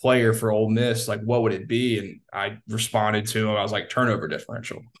any, player for Ole Miss, like what would it be? And I responded to him. I was like, turnover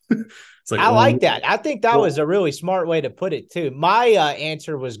differential. It's like, I like that. I think that was a really smart way to put it too. My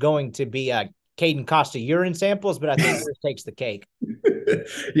answer was going to be Caden Costa urine samples, but I think yours takes the cake.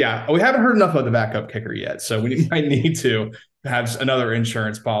 Yeah, we haven't heard enough of the backup kicker yet, so we might need to have another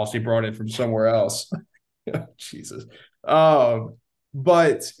insurance policy brought in from somewhere else. Jesus.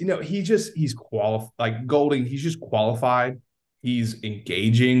 But he's qualified. Like Golding, he's just qualified. He's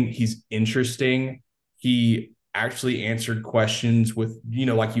engaging. He's interesting. He actually answered questions with,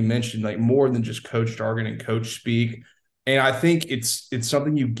 like you mentioned, like more than just coach jargon and coach speak. And I think it's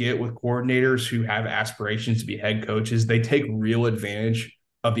something you get with coordinators who have aspirations to be head coaches. They take real advantage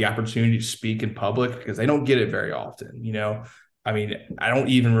of the opportunity to speak in public because they don't get it very often. I mean, I don't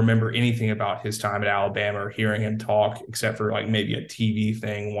even remember anything about his time at Alabama or hearing him talk, except for like maybe a TV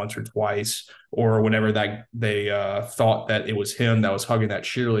thing once or twice, or whenever that they thought that it was him that was hugging that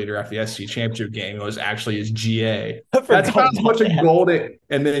cheerleader after the SEC championship game. It was actually his GA. That's about as much a Golding,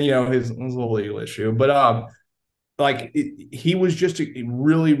 and then his little legal issue, but he was just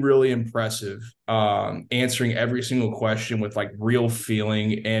really, really impressive, answering every single question with like real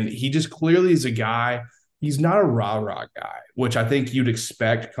feeling. And he just clearly is a guy. He's not a rah-rah guy, which I think you'd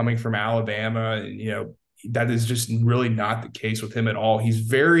expect coming from Alabama. And, that is just really not the case with him at all. He's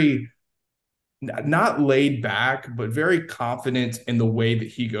very not laid back, but very confident in the way that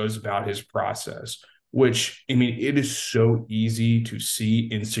he goes about his process, which, I mean, it is so easy to see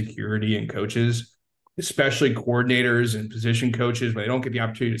insecurity in coaches, especially coordinators and position coaches, when they don't get the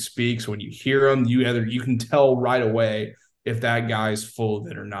opportunity to speak. So when you hear them, you can tell right away if that guy's full of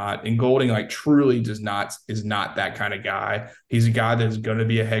it or not. And Golding truly is not that kind of guy. He's a guy that's going to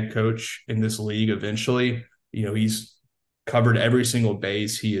be a head coach in this league eventually. He's covered every single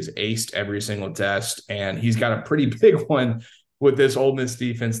base. He has aced every single test, and he's got a pretty big one with this Ole Miss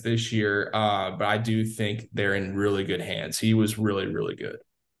defense this year. But I do think they're in really good hands. He was really, really good.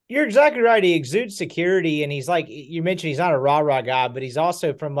 You're exactly right. He exudes security, and he's like you mentioned, he's not a rah-rah guy, but he's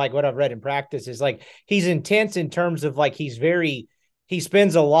also, from like what I've read in practice, is like he's intense in terms of like he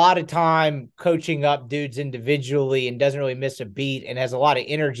spends a lot of time coaching up dudes individually and doesn't really miss a beat and has a lot of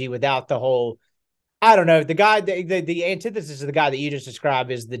energy without the whole, I don't know, the guy, the antithesis of the guy that you just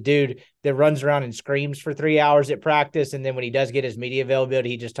described is the dude that runs around and screams for 3 hours at practice. And then when he does get his media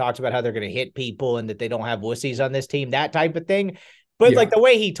availability, he just talks about how they're going to hit people and that they don't have wussies on this team, that type of thing. But like the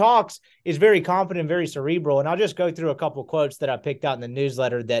way he talks is very confident, very cerebral. And I'll just go through a couple quotes that I picked out in the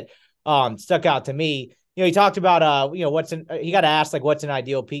newsletter that stuck out to me. He talked about, he got asked like, what's an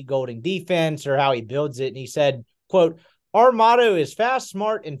ideal Pete Golding defense or how he builds it. And he said, quote, "Our motto is fast,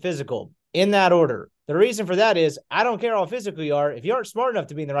 smart, and physical in that order. The reason for that is I don't care how physical you are. If you aren't smart enough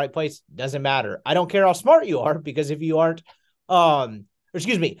to be in the right place, doesn't matter. I don't care how smart you are because if you aren't, I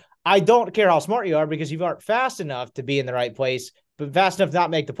don't care how smart you are because if you aren't fast enough to be in the right place, but fast enough to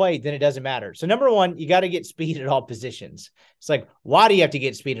not make the play, then it doesn't matter. So number one, you got to get speed at all positions." It's like, why do you have to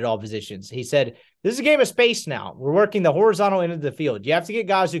get speed at all positions? He said, "This is a game of space now. We're working the horizontal end of the field. You have to get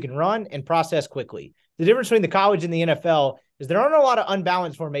guys who can run and process quickly. The difference between the college and the NFL is there aren't a lot of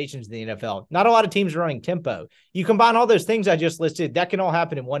unbalanced formations in the NFL. Not a lot of teams are running tempo. You combine all those things I just listed, that can all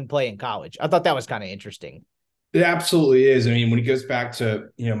happen in one play in college." I thought that was kind of interesting. It absolutely is. I mean, when it goes back to,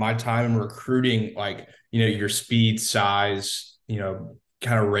 my time in recruiting, like, your speed, size,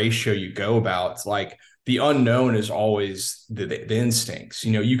 kind of ratio you go about, it's like the unknown is always the instincts.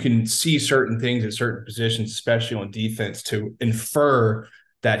 You can see certain things at certain positions, especially on defense, to infer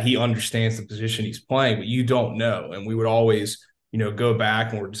that he understands the position he's playing, but you don't know. And we would always, go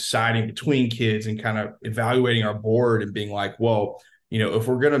back and we're deciding between kids and kind of evaluating our board and being like, well, if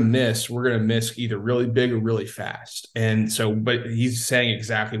we're going to miss either really big or really fast. And so, but he's saying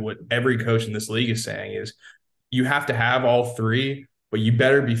exactly what every coach in this league is saying is you have to have all three, but you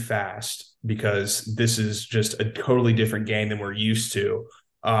better be fast because this is just a totally different game than we're used to.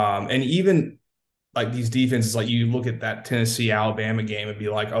 And even like these defenses, like you look at that Tennessee Alabama game and be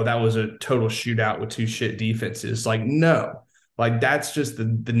like, oh, that was a total shootout with two shit defenses. Like, no, like that's just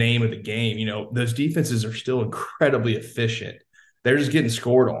the name of the game. Those defenses are still incredibly efficient. They're just getting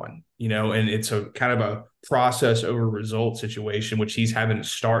scored on, and it's a kind of a process over result situation, which he's having to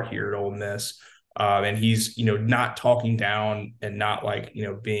start here at Ole Miss. And he's, not talking down and not like,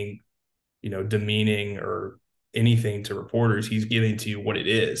 being, demeaning or anything to reporters. He's giving to you what it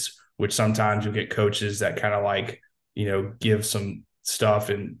is, which sometimes you'll get coaches that kind of like, give some stuff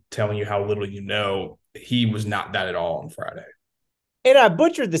and telling you how little you know. He was not that at all on Friday. And I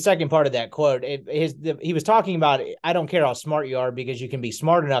butchered the second part of that quote. He was talking about, I don't care how smart you are because you can be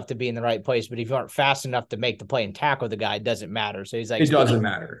smart enough to be in the right place, but if you aren't fast enough to make the play and tackle the guy, it doesn't matter. So he's like, it doesn't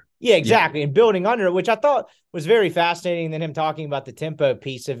matter. Yeah, exactly. Yeah. And building under it, which I thought was very fascinating. And then him talking about the tempo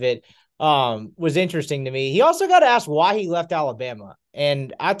piece of it was interesting to me. He also got asked why he left Alabama.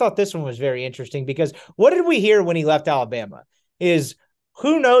 And I thought this one was very interesting because what did we hear when he left Alabama is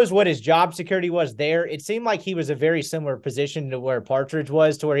who knows what his job security was there. It seemed like he was a very similar position to where Partridge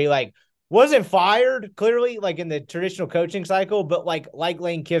was, to where he like wasn't fired clearly like in the traditional coaching cycle, but like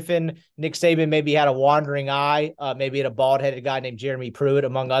Lane Kiffin, Nick Saban maybe had a wandering eye, maybe had a bald headed guy named Jeremy Pruitt,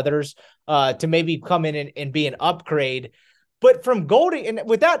 among others, to maybe come in and be an upgrade. But from Golding, and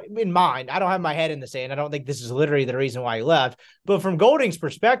with that in mind, I don't have my head in the sand. I don't think this is literally the reason why he left, but from Golding's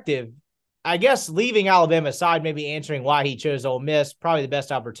perspective, I guess leaving Alabama aside, maybe answering why he chose Ole Miss, probably the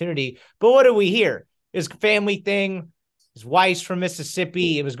best opportunity. But what do we hear? His family thing, his wife's from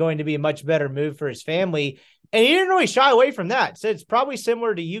Mississippi. It was going to be a much better move for his family. And he didn't really shy away from that. So it's probably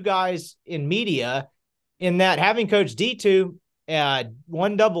similar to you guys in media in that having coached D2,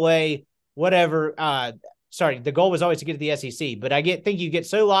 1AA, whatever. The goal was always to get to the SEC. But I think you get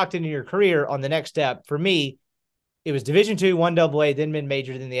so locked into your career on the next step. For me, it was Division II, 1AA, then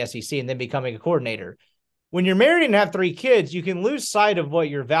mid-major, then the SEC, and then becoming a coordinator. When you're married and have 3 kids, you can lose sight of what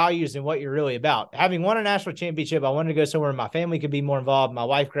your values and what you're really about. Having won a national championship, I wanted to go somewhere my family could be more involved. My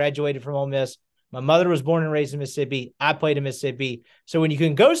wife graduated from Ole Miss. My mother was born and raised in Mississippi. I played in Mississippi. So when you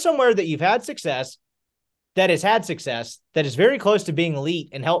can go somewhere that you've had success, that has had success, that is very close to being elite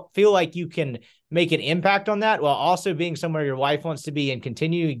and help feel like you can make an impact on that while also being somewhere your wife wants to be and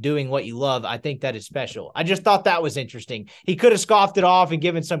continue doing what you love, I think that is special. I just thought that was interesting. He could have scoffed it off and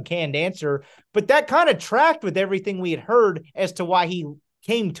given some canned answer, but that kind of tracked with everything we had heard as to why he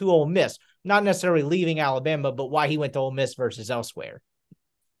came to Ole Miss, not necessarily leaving Alabama, but why he went to Ole Miss versus elsewhere.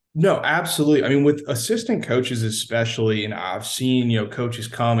 No, absolutely. I mean, with assistant coaches, especially, and I've seen, coaches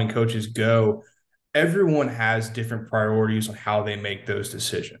come and coaches go, everyone has different priorities on how they make those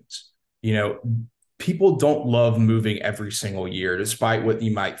decisions. You know, people don't love moving every single year, despite what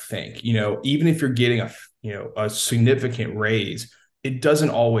you might think. Even if you're getting a significant raise, it doesn't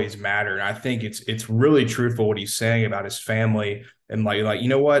always matter. And I think it's really truthful what he's saying about his family and like, you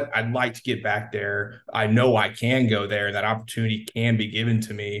know what? I'd like to get back there. I know I can go there. That opportunity can be given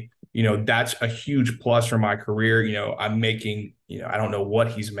to me. That's a huge plus for my career. I'm making, I don't know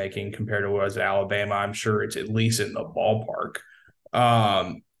what he's making compared to what I was at Alabama. I'm sure it's at least in the ballpark.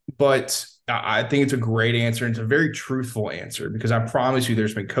 But I think it's a great answer. And it's a very truthful answer because I promise you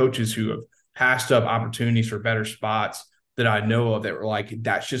there's been coaches who have passed up opportunities for better spots that I know of that were like,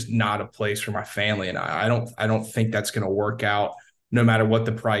 that's just not a place for my family. And I don't think that's going to work out no matter what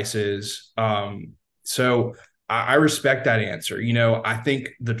the price is. So I respect that answer. I think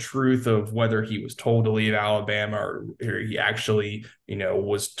the truth of whether he was told to leave Alabama or he actually,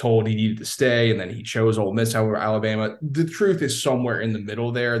 was told he needed to stay and then he chose Ole Miss over Alabama, the truth is somewhere in the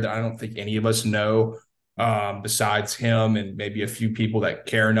middle there that I don't think any of us know, besides him and maybe a few people that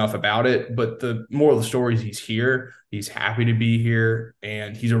care enough about it. But the moral of the story is he's here, he's happy to be here,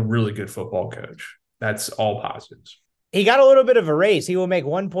 and he's a really good football coach. That's all positives. He got a little bit of a raise. He will make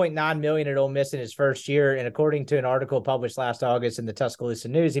 $1.9 million at Ole Miss in his first year. And according to an article published last August in the Tuscaloosa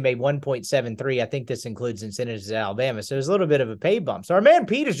News, he made 1.73. I think this includes incentives at Alabama. So it's a little bit of a pay bump. So our man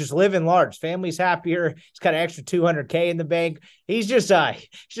Pete is just living large. Family's happier. He's got an extra $200K in the bank. He's just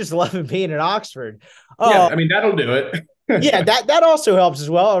loving being in Oxford. Yeah, I mean, that'll do it. Yeah, that also helps as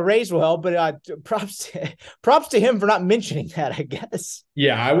well. A raise will help, but props to him for not mentioning that, I guess.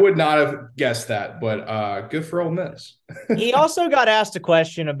 Yeah, I would not have guessed that, but good for Ole Miss. He also got asked a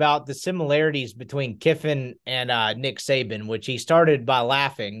question about the similarities between Kiffin and Nick Saban, which he started by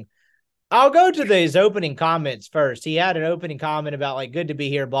laughing. I'll go to his opening comments first. He had an opening comment about like, good to be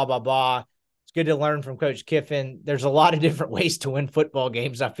here, blah, blah, blah. It's good to learn from Coach Kiffin. There's a lot of different ways to win football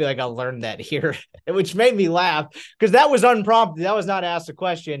games. I feel like I learned that here, which made me laugh because that was unprompted. That was not asked a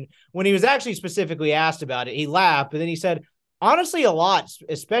question. When he was actually specifically asked about it, he laughed, but then he said, honestly, a lot,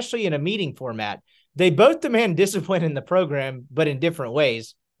 especially in a meeting format. They both demand discipline in the program, but in different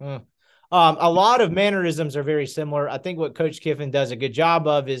ways. A lot of mannerisms are very similar. I think what Coach Kiffin does a good job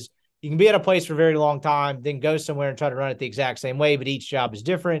of is you can be at a place for a very long time, then go somewhere and try to run it the exact same way, but each job is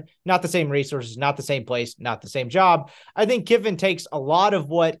different. Not the same resources, not the same place, not the same job. I think Kiffin takes a lot of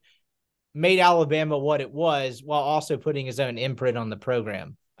what made Alabama what it was while also putting his own imprint on the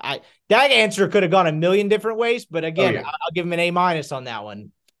program. That answer could have gone a million different ways, but again, I'll give him an A- on that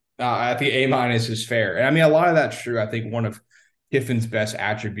one. I think A- is fair. And I mean, a lot of that's true. I think one of Kiffin's best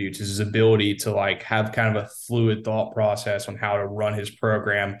attributes is his ability to like have kind of a fluid thought process on how to run his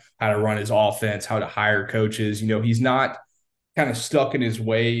program, how to run his offense, how to hire coaches. He's not kind of stuck in his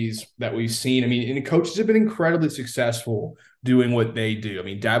ways that we've seen. I mean, and the coaches have been incredibly successful doing what they do. I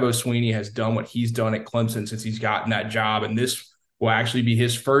mean, Dabo Swinney has done what he's done at Clemson since he's gotten that job. And this will actually be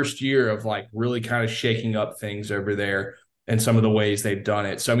his first year of like really kind of shaking up things over there and some of the ways they've done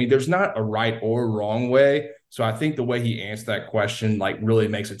it. So, I mean, there's not a right or wrong way. So I think the way he answered that question, like, really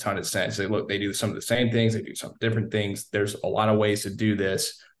makes a ton of sense. They look, they do some of the same things. They do some different things. There's a lot of ways to do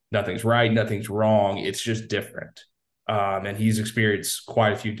this. Nothing's right. Nothing's wrong. It's just different. And he's experienced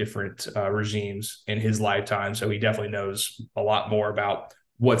quite a few different regimes in his lifetime. So he definitely knows a lot more about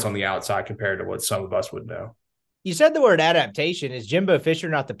what's on the outside compared to what some of us would know. You said the word adaptation. Is Jimbo Fisher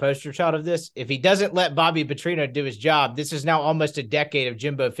not the poster child of this? If he doesn't let Bobby Petrino do his job, this is now almost a decade of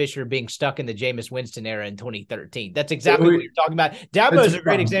Jimbo Fisher being stuck in the Jameis Winston era in 2013. That's exactly what you're talking about. Dabo is a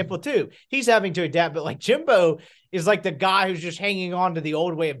great example too. He's having to adapt, but like Jimbo is like the guy who's just hanging on to the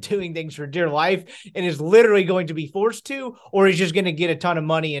old way of doing things for dear life and is literally going to be forced to, or he's just going to get a ton of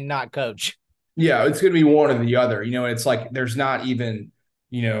money and not coach. Yeah, it's going to be one or the other. It's like there's not even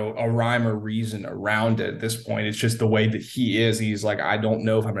a rhyme or reason around it at this point. It's just the way that he is. He's like, I don't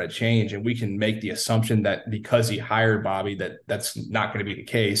know if I'm going to change. And we can make the assumption that because he hired Bobby, that's not going to be the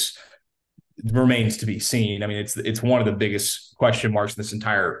case. It remains to be seen. I mean, it's one of the biggest question marks this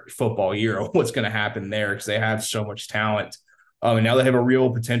entire football year of what's going to happen there because they have so much talent. And now they have a real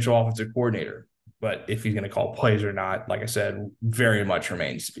potential offensive coordinator. But if he's going to call plays or not, like I said, very much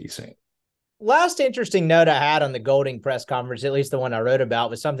remains to be seen. Last interesting note I had on the Golding press conference, at least the one I wrote about,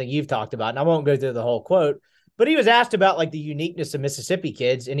 was something you've talked about, and I won't go through the whole quote, but he was asked about like the uniqueness of Mississippi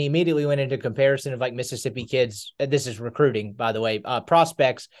kids, and he immediately went into comparison of like Mississippi kids. This is recruiting, by the way,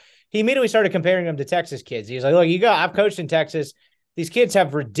 prospects. He immediately started comparing them to Texas kids. He was like, look, I've coached in Texas. These kids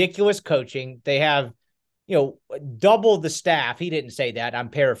have ridiculous coaching. They have, double the staff. He didn't say that. I'm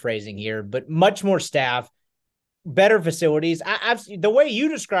paraphrasing here, but much more staff, better facilities. I've the way you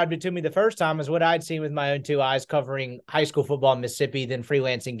described it to me the first time is what I'd seen with my own two eyes covering high school football in Mississippi, then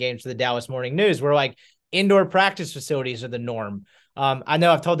freelancing games for the Dallas Morning News, where like indoor practice facilities are the norm. I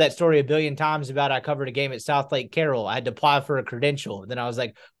know I've told that story a billion times about I covered a game at South Lake Carroll. I had to apply for a credential. Then I was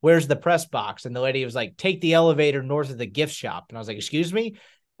like, where's the press box? And the lady was like, take the elevator north of the gift shop. And I was like, excuse me?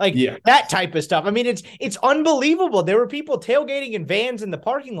 Like that type of stuff. I mean, it's unbelievable. There were people tailgating in vans in the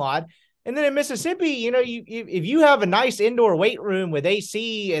parking lot. And then in Mississippi, if you have a nice indoor weight room with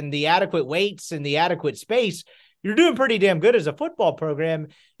AC and the adequate weights and the adequate space, you're doing pretty damn good as a football program.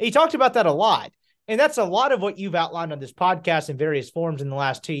 And he talked about that a lot. And that's a lot of what you've outlined on this podcast in various forms in the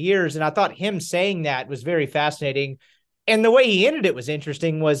last 2 years. And I thought him saying that was very fascinating. And the way he ended it was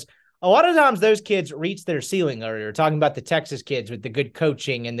interesting was a lot of times those kids reach their ceiling earlier, talking about the Texas kids with the good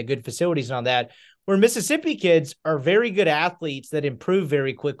coaching and the good facilities and all that, where Mississippi kids are very good athletes that improve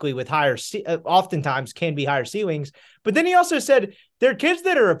very quickly with oftentimes can be higher ceilings. But then he also said they're kids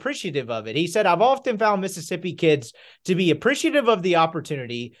that are appreciative of it. He said, I've often found Mississippi kids to be appreciative of the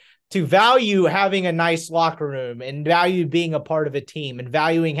opportunity, to value having a nice locker room and value being a part of a team and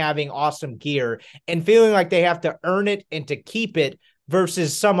valuing having awesome gear and feeling like they have to earn it and to keep it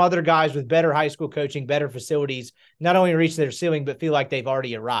versus some other guys with better high school coaching, better facilities, not only reach their ceiling, but feel like they've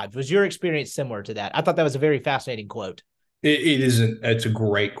already arrived. Was your experience similar to that? I thought that was a very fascinating quote. It's a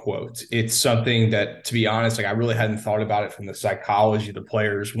great quote. It's something that, to be honest, like I really hadn't thought about it from the psychology of the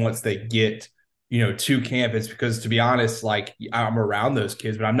players once they get, to campus, because to be honest, like I'm around those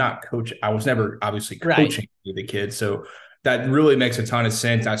kids, but I'm not coaching. I was never obviously coaching the kids. So that really makes a ton of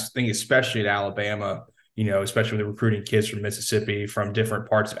sense. I think especially at Alabama, especially with recruiting kids from Mississippi, from different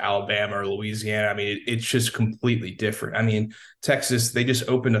parts of Alabama or Louisiana. I mean, it's just completely different. I mean, Texas, they just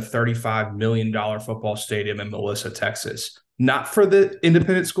opened a $35 million football stadium in Melissa, Texas, not for the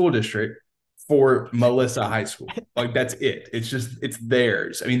independent school district, for Melissa High School. Like that's it. It's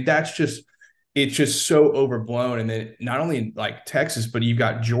theirs. I mean, it's just so overblown. And then not only like Texas, but you've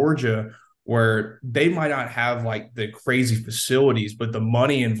got Georgia, where they might not have like the crazy facilities, but the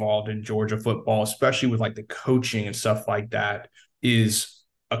money involved in Georgia football, especially with like the coaching and stuff like that, is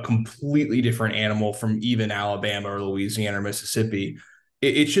a completely different animal from even Alabama or Louisiana or Mississippi.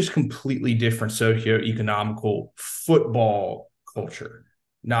 It's just completely different socioeconomical football culture,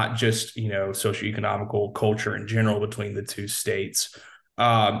 not just, socioeconomical culture in general between the two states.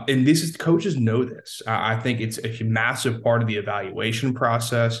 And coaches know this. I think it's a massive part of the evaluation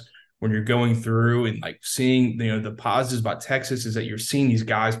process when you're going through and like seeing, the positives about Texas is that you're seeing these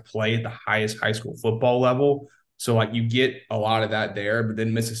guys play at the highest high school football level. So like you get a lot of that there, but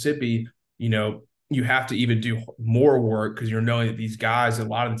then Mississippi, you have to even do more work because you're knowing that these guys, a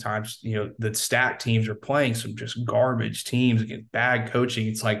lot of the times, the stacked teams are playing some just garbage teams against bad coaching.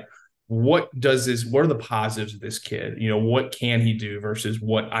 It's like, what are the positives of this kid? What can he do versus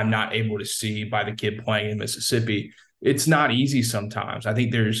what I'm not able to see by the kid playing in Mississippi? It's not easy sometimes. I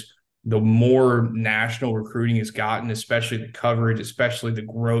think the more national recruiting has gotten, especially the coverage, especially the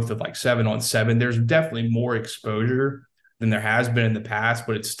growth of like 7-on-7, there's definitely more exposure than there has been in the past,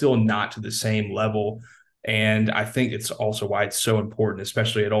 but it's still not to the same level. And I think it's also why it's so important,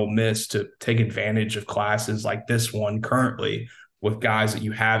 especially at Ole Miss, to take advantage of classes like this one currently with guys that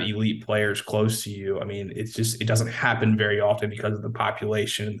you have elite players close to you. I mean, it doesn't happen very often because of the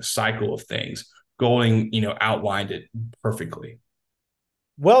population and the cycle of things. Golding, outlined it perfectly.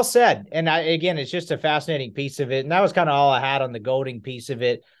 Well said. And again, it's just a fascinating piece of it. And that was kind of all I had on the Golding piece of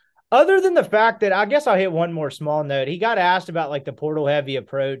it. Other than the fact that I guess I'll hit one more small note. He got asked about like the portal heavy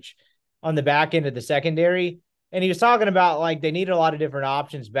approach on the back end of the secondary. And he was talking about like they needed a lot of different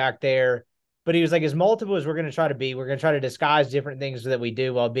options back there. But he was like, as multiple as we're going to try to be, we're going to try to disguise different things that we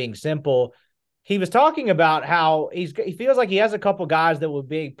do while being simple. He was talking about how he feels like he has a couple guys that will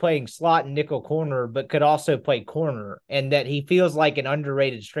be playing slot and nickel corner, but could also play corner. And that he feels like an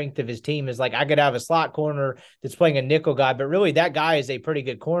underrated strength of his team is like, I could have a slot corner that's playing a nickel guy, but really that guy is a pretty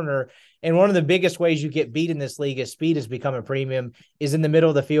good corner. And one of the biggest ways you get beat in this league as speed has become a premium is in the middle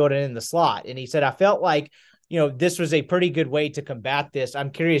of the field and in the slot. And he said, I felt like, this was a pretty good way to combat this. I'm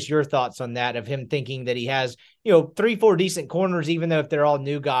curious your thoughts on that, of him thinking that he has, 3-4 decent corners, even though if they're all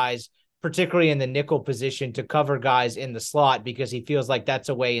new guys, particularly in the nickel position, to cover guys in the slot, because he feels like that's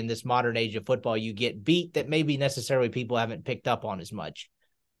a way in this modern age of football you get beat that maybe necessarily people haven't picked up on as much.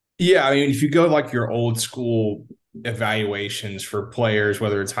 Yeah, I mean, if you go like your old school evaluations for players,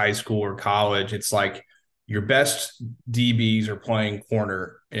 whether it's high school or college, it's like your best DBs are playing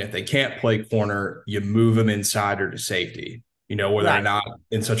corner. And if they can't play corner, you move them inside or to safety. where they're Right. not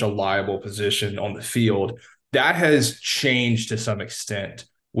in such a liable position on the field. That has changed to some extent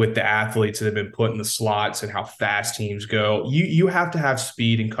with the athletes that have been put in the slots and how fast teams go. You have to have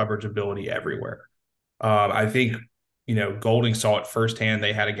speed and coverage ability everywhere. I think, Golding saw it firsthand.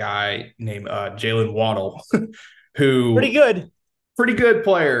 They had a guy named Jalen Waddle, Pretty who good. pretty good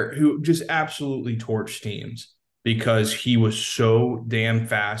player who just absolutely torched teams because he was so damn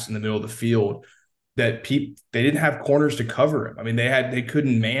fast in the middle of the field that they didn't have corners to cover him. I mean, they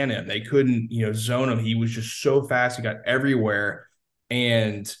couldn't man him. They couldn't, zone him. He was just so fast. He got everywhere.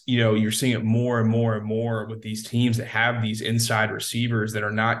 And, you're seeing it more and more and more with these teams that have these inside receivers that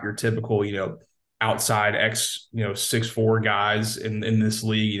are not your typical, outside 6'4" guys in this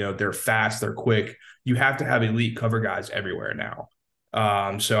league. They're fast, they're quick. You have to have elite cover guys everywhere now.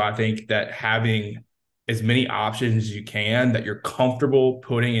 So I think that having as many options as you can that you're comfortable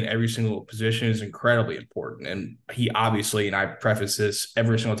putting in every single position is incredibly important. And he obviously, and I preface this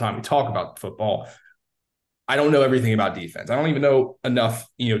every single time we talk about football, I don't know everything about defense. I don't even know enough,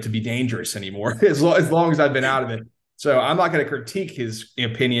 to be dangerous anymore as long as I've been out of it. So I'm not going to critique his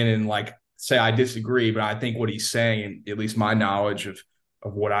opinion and say I disagree, but I think what he's saying, at least my knowledge of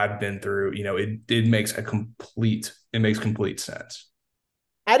what I've been through, it makes complete sense.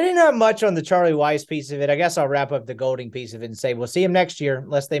 I didn't have much on the Charlie Weiss piece of it. I guess I'll wrap up the Golding piece of it and say we'll see him next year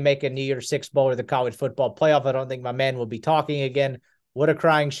unless they make a New Year's Six Bowl or the college football playoff. I don't think my man will be talking again. What a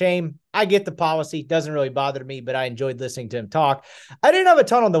crying shame. I get the policy. Doesn't really bother me, but I enjoyed listening to him talk. I didn't have a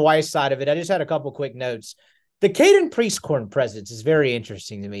ton on the Weiss side of it. I just had a couple quick notes. The Caden Priestcorn presence is very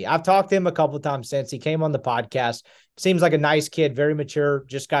interesting to me. I've talked to him a couple of times since he came on the podcast. Seems like a nice kid, very mature,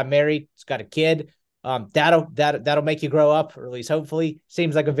 just got married, he's got a kid. That'll make you grow up, or at least hopefully.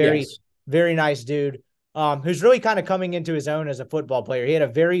 Seems like a very nice dude who's really kind of coming into his own as a football player. He had a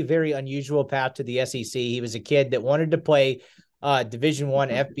very, very unusual path to the SEC. He was a kid that wanted to play Division I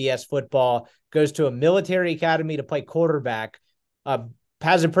FBS football, goes to a military academy to play quarterback,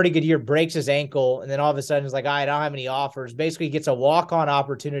 has a pretty good year, breaks his ankle, and then all of a sudden is like, I don't have any offers. Basically gets a walk-on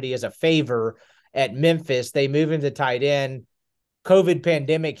opportunity as a favor at Memphis. They move him to tight end. COVID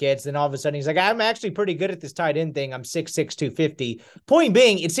pandemic hits, then all of a sudden he's like, I'm actually pretty good at this tight end thing. I'm 6'6", 250. Point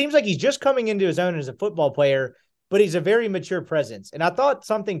being, it seems like he's just coming into his own as a football player, but he's a very mature presence. And I thought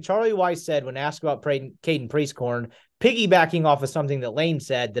something Charlie Weiss said when asked about Caden Priestcorn, piggybacking off of something that Lane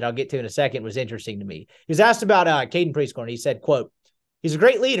said that I'll get to in a second, was interesting to me. He was asked about Caden Priestcorn. He said, quote, he's a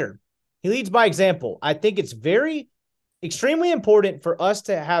great leader. He leads by example. I think it's extremely important for us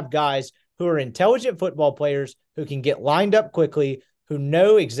to have guys who are intelligent football players who can get lined up quickly, who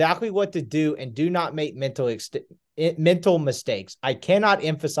know exactly what to do and do not make mental mistakes. I cannot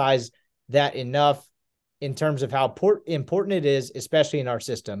emphasize that enough in terms of how important it is, especially in our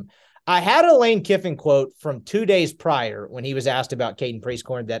system. I had a Lane Kiffin quote from 2 days prior when he was asked about Caden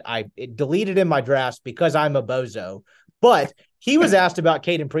Priestcorn that I deleted in my drafts because I'm a bozo. But he was asked about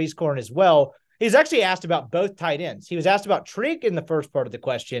Caden Priestcorn as well. He was actually asked about both tight ends. He was asked about Trigg in the first part of the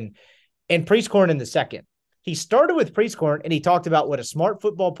question and Priestcorn in the second. He started with Priestcorn and he talked about what a smart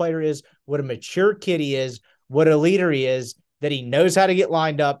football player is, what a mature kid he is, what a leader he is, that he knows how to get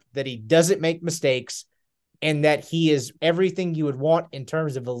lined up, that he doesn't make mistakes, and that he is everything you would want in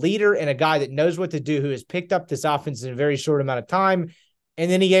terms of a leader and a guy that knows what to do, who has picked up this offense in a very short amount of time.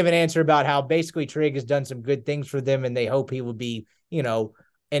 And then he gave an answer about how basically Trigg has done some good things for them and they hope he will be, an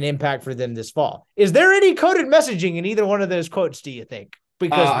impact for them this fall. Is there any coded messaging in either one of those quotes, do you think?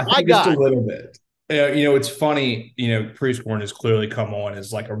 Because I think just a little bit. It's funny, Priestcorn has clearly come on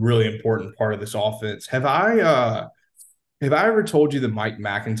as like a really important part of this offense. Have I ever told you the Mike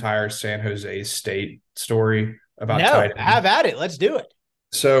McIntyre San Jose State story about tight end? Have at it. Let's do it.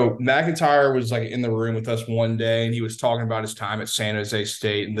 So McIntyre was like in the room with us one day and he was talking about his time at San Jose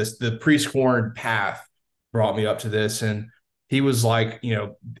State, and the Priestcorn path brought me up to this. And he was like,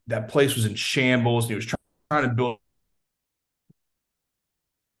 that place was in shambles. And he was trying to build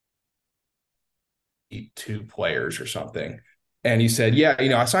 2 players or something. And he said, yeah,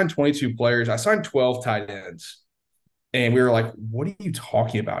 I signed 22 players. I signed 12 tight ends. And we were like, what are you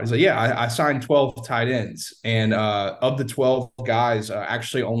talking about? He's like, yeah, I signed 12 tight ends. And of the 12 guys,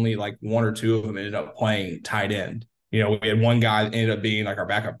 actually only like 1 or 2 of them ended up playing tight end. We had one guy that ended up being like our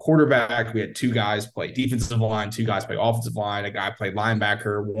backup quarterback. We had 2 guys play defensive line, 2 guys play offensive line. A guy played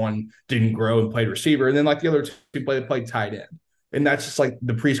linebacker. 1 didn't grow and played receiver. And then like the other 2 played tight end. And that's just like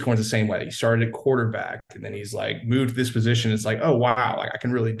the Priestcorn's the same way. He started at quarterback and then he's like moved to this position. It's like, oh, wow, like I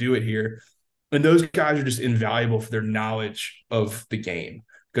can really do it here. And those guys are just invaluable for their knowledge of the game.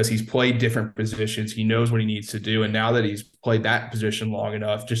 because he's played different positions. He knows what he needs to do. And now that he's played that position long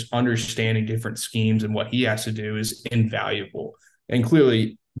enough, just understanding different schemes and what he has to do is invaluable. And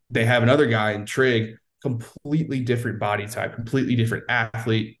clearly they have another guy in Trig, completely different body type, completely different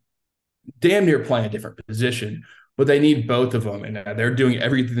athlete, damn near playing a different position, but they need both of them. And they're doing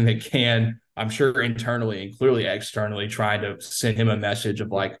everything they can, I'm sure internally and clearly externally, trying to send him a message of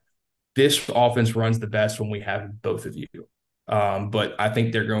like, this offense runs the best when we have both of you. But I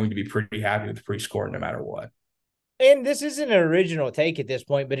think they're going to be pretty happy with the pre-score no matter what. And this isn't an original take at this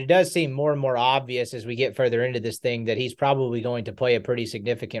point, but it does seem more and more obvious as we get further into this thing that he's probably going to play a pretty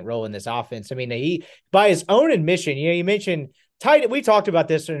significant role in this offense. I mean, he, by his own admission, you mentioned tight. We talked about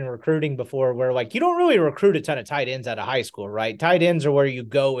this in recruiting before, where like you don't really recruit a ton of tight ends out of high school, right? Tight ends are where you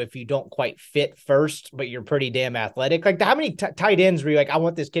go if you don't quite fit first, but you're pretty damn athletic. Like how many tight ends were you like, I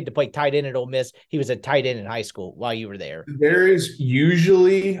want this kid to play tight end at Ole Miss? He was a tight end in high school while you were there. There is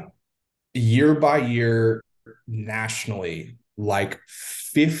usually year by year nationally like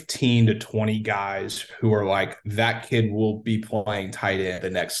 15 to 20 guys who are like, that kid will be playing tight end at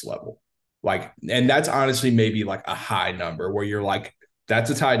the next level. Like, and that's honestly maybe like a high number where you're like, that's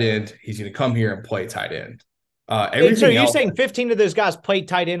a tight end. He's going to come here and play tight end. So you're saying 15 of those guys played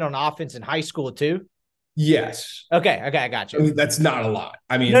tight end on offense in high school too? Yes. Okay, I got you. That's not a lot.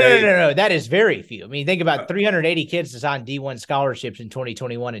 I mean, no. That is very few. I mean, think about 380 kids designed D1 scholarships in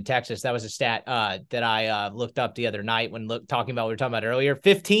 2021 in Texas. That was a stat that I looked up the other night when talking about what we were talking about earlier.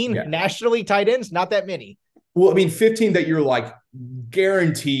 15 nationally tight ends, not that many. Well, I mean, 15 that you're like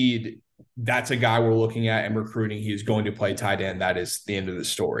guaranteed that's a guy we're looking at and recruiting. He's going to play tight end. That is the end of the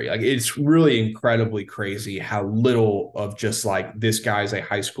story. Like, it's really incredibly crazy how little of just like this guy's a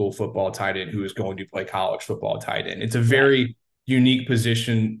high school football tight end who is going to play college football tight end. It's a very unique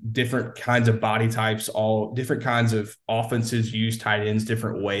position, different kinds of body types, all different kinds of offenses use tight ends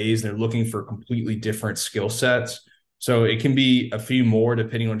different ways. They're looking for completely different skill sets. So it can be a few more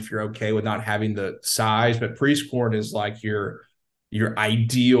depending on if you're okay with not having the size, but Preseason is like your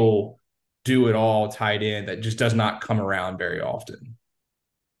ideal do-it-all tight end that just does not come around very often.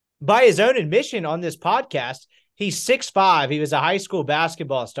 By his own admission on this podcast, he's 6'5". He was a high school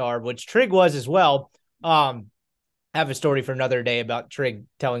basketball star, which Trig was as well. I have a story for another day about Trig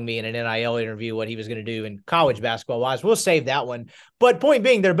telling me in an NIL interview what he was going to do in college basketball-wise. We'll save that one. But point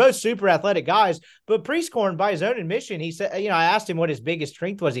being, they're both super athletic guys. But Preseason, by his own admission, he said, I asked him what his biggest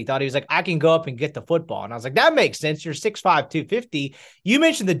strength was. He thought he was like, I can go up and get the football. And I was like, that makes sense. You're 6'5", 250. You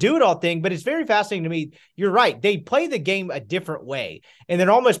mentioned the do-it-all thing, but it's very fascinating to me. You're right. They play the game a different way, and they're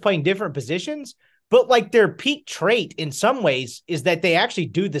almost playing different positions. But like their peak trait in some ways is that they actually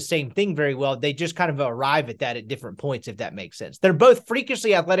do the same thing very well. They just kind of arrive at that at different points, if that makes sense. They're both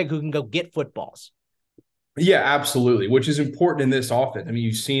freakishly athletic who can go get footballs. Yeah, absolutely. Which is important in this offense. I mean,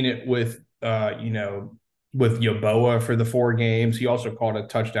 you've seen it with, with Yeboah for the 4 games. He also caught a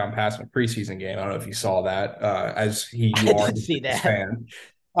touchdown pass in a preseason game. I don't know if you saw that you are a fan.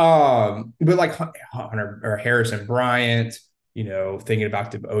 But like Hunter or Harrison Bryant, thinking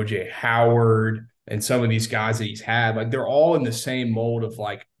about the OJ Howard, and some of these guys that he's had, like they're all in the same mold of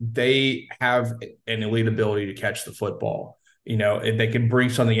like they have an elite ability to catch the football. If they can bring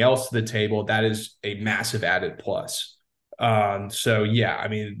something else to the table, that is a massive added plus. So yeah, I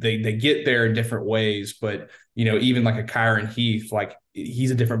mean they get there in different ways, but even like a Kyron Heath, like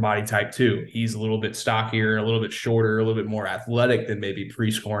he's a different body type too. He's a little bit stockier, a little bit shorter, a little bit more athletic than maybe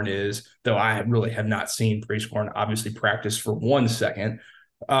Preseason is, though I really have not seen Preseason obviously practice for 1 second.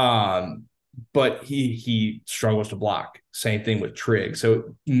 But he struggles to block. Same thing with Trig.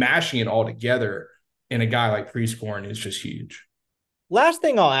 So mashing it all together in a guy like Preseason is just huge. Last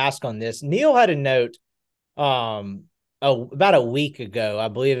thing I'll ask on this, Neil had a note about a week ago, I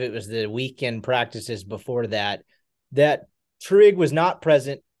believe it was the weekend practices before that Trig was not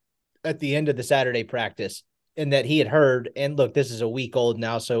present at the end of the Saturday practice, and that he had heard, and look, this is a week old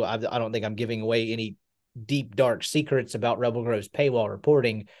now, so I don't think I'm giving away any deep, dark secrets about Rebel Grove's paywall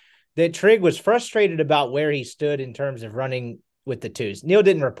reporting, that Trig was frustrated about where he stood in terms of running with the twos. Neil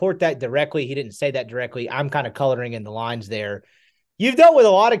didn't report that directly. He didn't say that directly. I'm kind of coloring in the lines there. You've dealt with a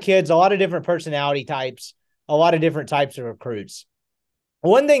lot of kids, a lot of different personality types, a lot of different types of recruits.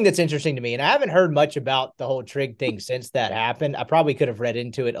 One thing that's interesting to me, and I haven't heard much about the whole Trig thing since that happened. I probably could have read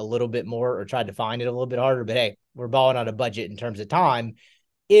into it a little bit more or tried to find it a little bit harder, but hey, we're balling on a budget in terms of time,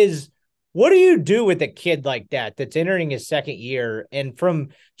 is what do you do with a kid like that that's entering his second year? And from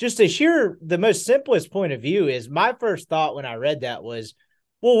just the most simplest point of view is my first thought when I read that was,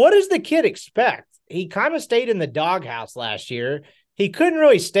 well, what does the kid expect? He kind of stayed in the doghouse last year. He couldn't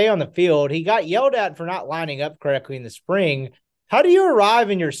really stay on the field. He got yelled at for not lining up correctly in the spring. How do you arrive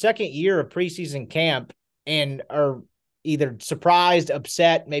in your second year of preseason camp and are either surprised,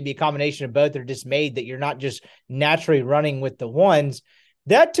 upset, maybe a combination of both, or dismayed that you're not just naturally running with the ones?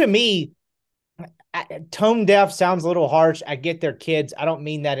 That to me, tone deaf sounds a little harsh. I get their kids. I don't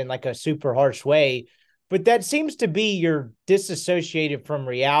mean that in like a super harsh way, but that seems to be you're disassociated from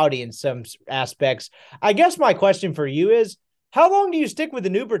reality in some aspects. I guess my question for you is, how long do you stick with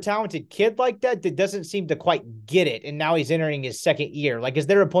an uber talented kid like that doesn't seem to quite get it? And now he's entering his second year. Like, is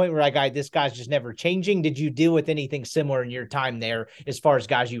there a point where like, this guy's just never changing? Did you deal with anything similar in your time there as far as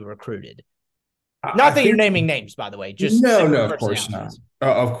guys you recruited? Not that you're naming names, by the way, just no, of course not.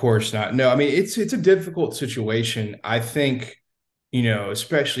 Of course not. No, I mean, it's a difficult situation. I think,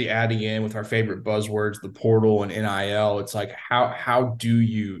 especially adding in with our favorite buzzwords, the portal and NIL, it's like, how do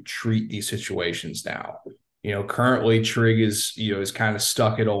you treat these situations now? Currently Trig is kind of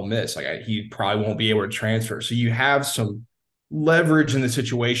stuck at Ole Miss. Like he probably won't be able to transfer. So you have some leverage in the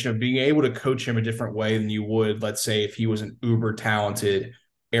situation of being able to coach him a different way than you would, let's say, if he was an uber talented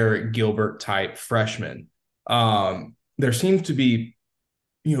Eric Gilbert type freshman. There seems to be,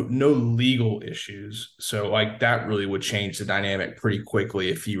 no legal issues. So like that really would change the dynamic pretty quickly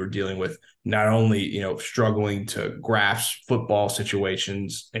if you were dealing with not only, struggling to grasp football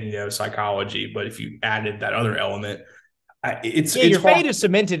situations and, psychology, but if you added that other element, your fate is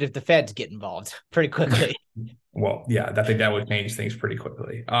cemented if the feds get involved pretty quickly. Well, yeah, I think that would change things pretty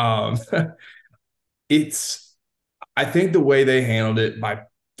quickly. I think the way they handled it by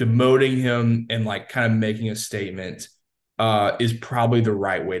demoting him and like kind of making a statement is probably the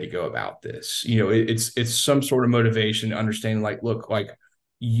right way to go about this. It's some sort of motivation, understanding like, look, like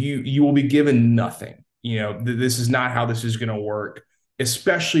you will be given nothing. This is not how this is going to work,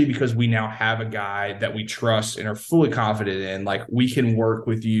 especially because we now have a guy that we trust and are fully confident in. Like we can work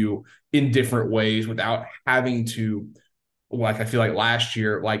with you in different ways without having to, like I feel like last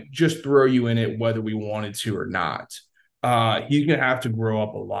year, like just throw you in it whether we wanted to or not. He's going to have to grow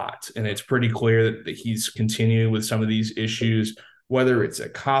up a lot. And it's pretty clear that he's continuing with some of these issues, whether it's a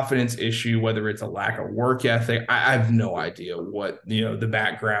confidence issue, whether it's a lack of work ethic. I have no idea what, the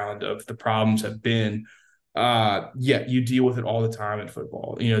background of the problems have been. You deal with it all the time in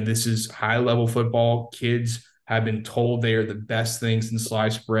football. This is high level football. Kids have been told they are the best things in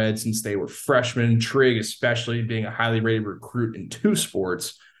sliced bread since they were freshmen. Trig, especially being a highly rated recruit in two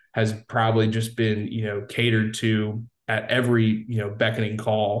sports, has probably just been, catered to at every, beckoning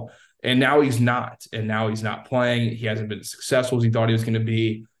call. And now he's not. And now he's not playing. He hasn't been as successful as he thought he was going to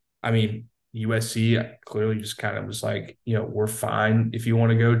be. I mean, USC clearly just kind of was like, we're fine if you want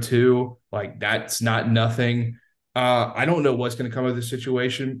to go to. Like, that's not nothing. I don't know what's going to come of this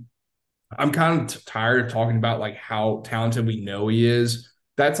situation. I'm kind of tired of talking about like how talented we know he is.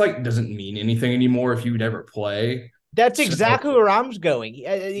 That's like doesn't mean anything anymore if you never play. That's exactly where I'm going.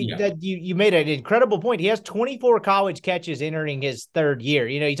 You made an incredible point. He has 24 college catches entering his third year.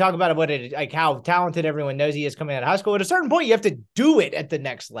 You talk about like how talented everyone knows he is coming out of high school. At a certain point, you have to do it at the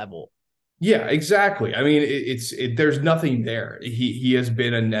next level. Yeah, exactly. I mean, there's nothing there. He has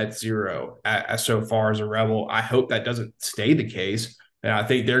been a net zero so far as a Rebel. I hope that doesn't stay the case. And I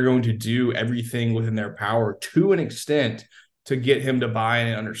think they're going to do everything within their power to an extent to get him to buy in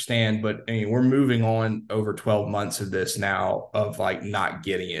and understand. But I mean, we're moving on over 12 months of this now of like not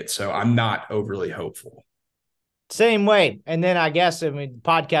getting it. So I'm not overly hopeful. Same way. And then I guess,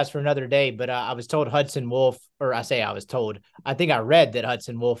 podcast for another day, but I was told Hudson Wolf, or I think I read that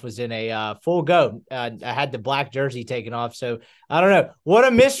Hudson Wolf was in a full go. I had the black jersey taken off. So I don't know what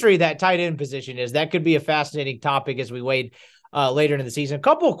a mystery that tight end position is. That could be a fascinating topic as we wait later in the season. A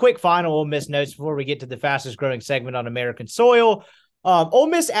couple of quick final Ole Miss notes before we get to the fastest growing segment on American soil. Ole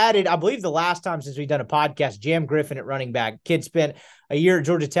Miss added, I believe the last time since we've done a podcast, Jam Griffin at running back. Kid spent a year at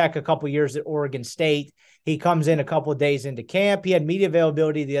Georgia Tech, a couple of years at Oregon State. He comes in a couple of days into camp. He had media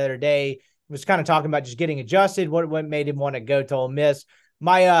availability the other day. He was kind of talking about just getting adjusted, what made him want to go to Ole Miss.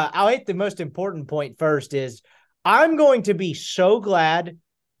 I'll hit the most important point first is I'm going to be so glad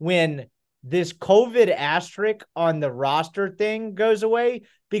when this COVID asterisk on the roster thing goes away,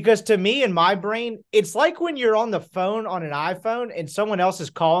 because to me, in my brain, it's like when you're on the phone on an iPhone and someone else is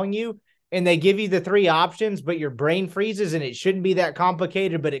calling you and they give you the three options, but your brain freezes and it shouldn't be that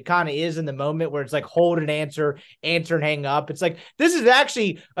complicated, but it kind of is in the moment where it's like hold and answer and hang up. It's like, this is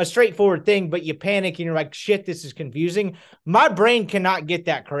actually a straightforward thing, but you panic and you're like, shit, this is confusing. My brain cannot get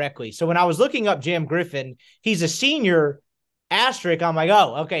that correctly. So when I was looking up Jam Griffin, he's a senior asterisk. I'm like,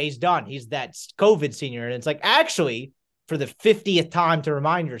 oh, okay, he's done. He's that COVID senior. And it's like, actually, for the 50th time to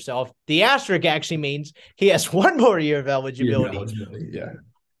remind yourself, the asterisk actually means he has one more year of eligibility. Yeah.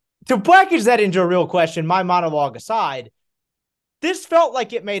 To package that into a real question, my monologue aside, this felt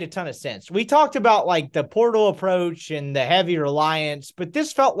like it made a ton of sense. We talked about like the portal approach and the heavy reliance, but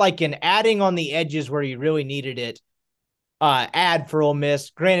this felt like an adding on the edges where you really needed it. Add for Ole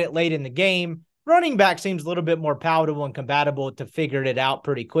Miss. Granted, late in the game, running back seems a little bit more palatable and compatible to figure it out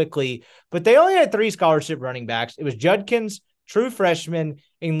pretty quickly. But they only had 3 scholarship running backs. It was Judkins, true freshman,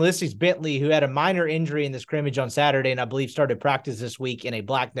 and Ulysses Bentley, who had a minor injury in the scrimmage on Saturday and I believe started practice this week in a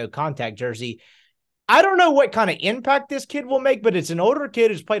black no contact jersey. I don't know what kind of impact this kid will make, but it's an older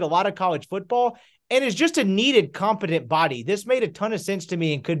kid who's played a lot of college football and is just a needed, competent body. This made a ton of sense to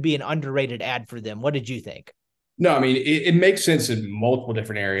me and could be an underrated ad for them. What did you think? No, I mean, it makes sense in multiple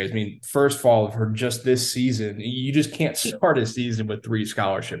different areas. I mean, first of all, for just this season, you just can't start a season with 3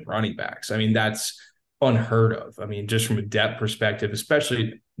 scholarship running backs. I mean, that's unheard of. I mean, just from a depth perspective,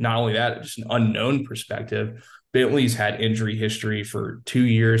 especially not only that, just an unknown perspective. Bentley's had injury history for 2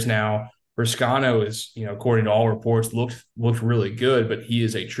 years now. Briscano is, according to all reports, looked really good, but he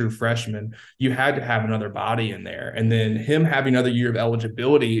is a true freshman. You had to have another body in there. And then him having another year of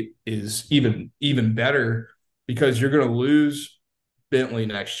eligibility is even better, because you're going to lose Bentley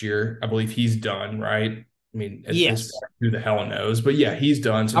next year. I believe he's done, right? I mean, at this point, who the hell knows? But yeah, he's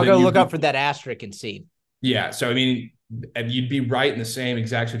done. So I'll go look up for that asterisk and see. Yeah. So, I mean, and you'd be right in the same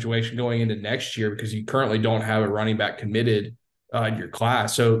exact situation going into next year, because you currently don't have a running back committed in your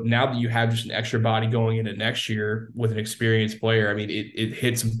class. So now that you have just an extra body going into next year with an experienced player, I mean, it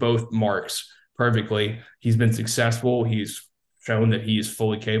hits both marks perfectly. He's been successful. He's shown that he is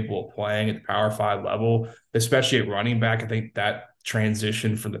fully capable of playing at the Power 5 level, especially at running back. I think that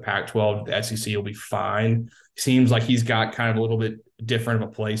transition from the Pac-12 to the SEC will be fine. Seems like he's got kind of a little bit different of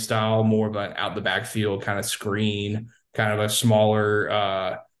a play style, more of an out the backfield kind of screen, kind of a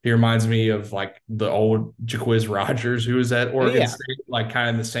smaller he reminds me of like the old Jaquiz Rogers, who was at Oregon State, like kind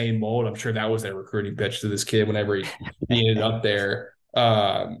of in the same mold. I'm sure that was their recruiting pitch to this kid whenever he ended up there.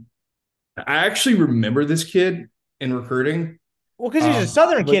 I actually remember this kid in recruiting. Well, because he's a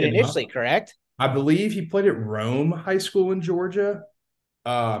Southern kid initially, correct? I believe he played at Rome High School in Georgia.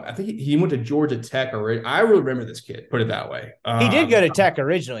 I think he went to Georgia Tech already. I really remember this kid, put it that way. He did go to Tech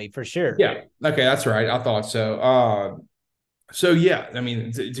originally, for sure. Yeah. Okay, that's right. I thought so. So, yeah, I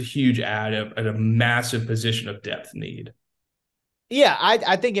mean, it's a huge ad at a massive position of depth need. Yeah,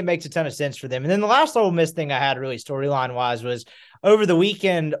 I think it makes a ton of sense for them. And then the last Ole Miss thing I had really storyline-wise was over the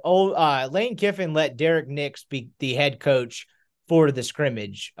weekend, Lane Kiffin let Derek Nix be the head coach for the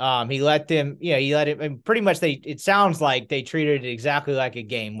scrimmage. He let him, and pretty much it sounds like they treated it exactly like a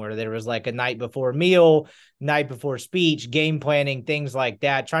game where there was like a night before meal, night before speech, game planning, things like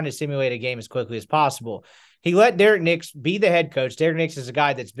that, trying to simulate a game as quickly as possible. He let Derek Nix be the head coach. Derek Nix is a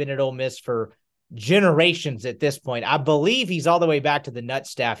guy that's been at Ole Miss for generations at this point. I believe he's all the way back to the Nut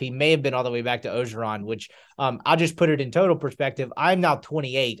staff. He may have been all the way back to Orgeron, which I'll just put it in total perspective. I'm now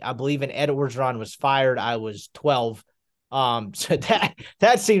 28. I believe when Ed Orgeron was fired, I was 12. So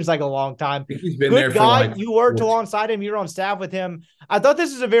that seems like a long time. He's been Good there guy. for like you worked alongside him. You were on staff with him. I thought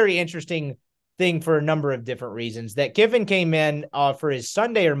this is a very interesting thing for a number of different reasons. That Kiffin came in for his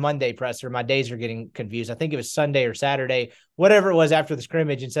Sunday or Monday presser. My days are getting confused. I think it was Sunday or Saturday, whatever it was after the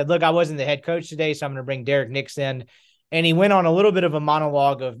scrimmage, and said, look, I wasn't the head coach today, so I'm going to bring Derek Nix in. And he went on a little bit of a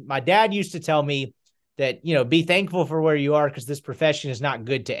monologue of, my dad used to tell me that, be thankful for where you are because this profession is not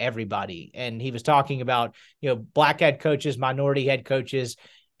good to everybody. And he was talking about, black head coaches, minority head coaches.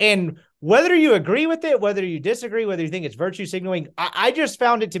 And whether you agree with it, whether you disagree, whether you think it's virtue signaling, I just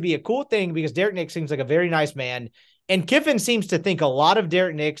found it to be a cool thing because Derek Nix seems like a very nice man. And Kiffin seems to think a lot of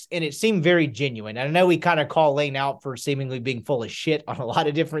Derek Nix, and it seemed very genuine. And I know we kind of call Lane out for seemingly being full of shit on a lot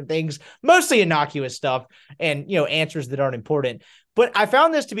of different things, mostly innocuous stuff and, answers that aren't important. But I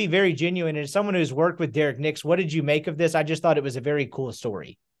found this to be very genuine. And as someone who's worked with Derek Nix, what did you make of this? I just thought it was a very cool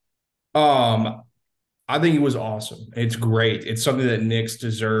story. I think it was awesome. It's great. It's something that Nix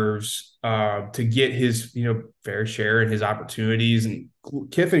deserves to get his, fair share and his opportunities. And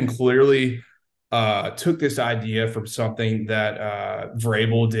Kiffin clearly took this idea from something that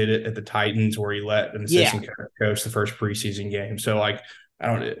Vrabel did it at the Titans, where he let an assistant coach the first preseason game. So,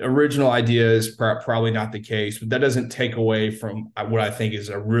 original idea is probably not the case, but that doesn't take away from what I think is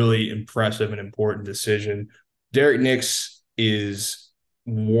a really impressive and important decision. Derek Nix is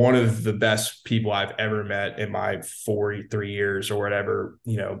one of the best people I've ever met in my 43 years or whatever,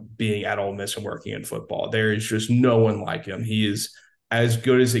 being at Ole Miss and working in football. There is just no one like him. He is as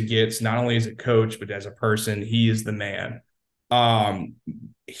good as it gets, not only as a coach, but as a person. He is the man.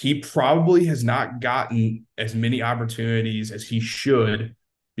 He probably has not gotten as many opportunities as he should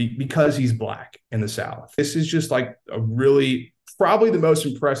because he's black in the South. This is just like probably the most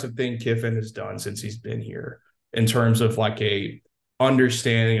impressive thing Kiffin has done since he's been here in terms of like a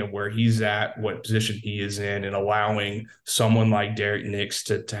understanding of where he's at, what position he is in, and allowing someone like Derek Nix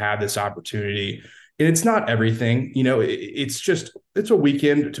to have this opportunity. And it's not everything, it's a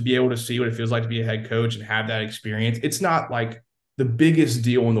weekend to be able to see what it feels like to be a head coach and have that experience. It's not like the biggest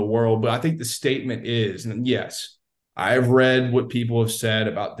deal in the world, but I think the statement is, and yes, I have read what people have said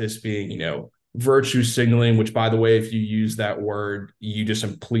about this being, virtue signaling, which, by the way, if you use that word, you just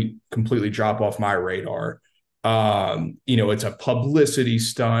completely drop off my radar. It's a publicity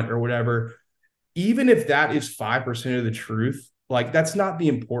stunt or whatever. Even if that is 5% of the truth, like, that's not the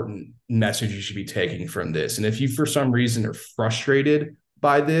important message you should be taking from this. And if you, for some reason, are frustrated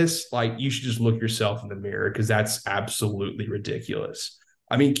by this, like, you should just look yourself in the mirror, because that's absolutely ridiculous.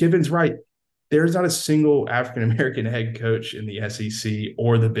 I mean, Kiffin's right. There's not a single African-American head coach in the SEC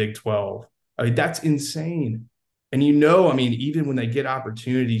or the Big 12. I mean, that's insane. And even when they get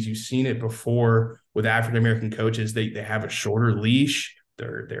opportunities, you've seen it before with African-American coaches, they have a shorter leash.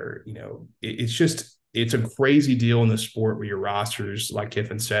 It's a crazy deal in the sport where your rosters, like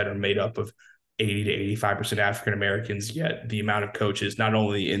Kiffin said, are made up of 80 to 85% African-Americans, yet the amount of coaches, not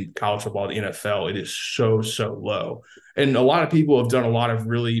only in college football, the NFL, it is so, so low. And a lot of people have done a lot of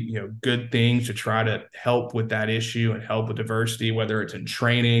really, good things to try to help with that issue and help with diversity, whether it's in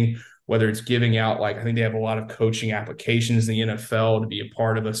training, whether it's giving out, I think they have a lot of coaching applications in the NFL to be a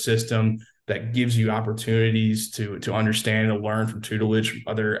part of a system that gives you opportunities to understand and learn from tutelage from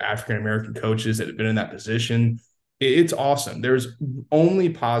other African-American coaches that have been in that position. It's awesome. There's only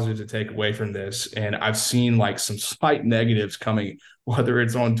positives to take away from this. And I've seen some slight negatives coming, whether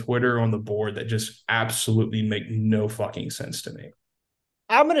it's on Twitter or on the board, that just absolutely make no fucking sense to me.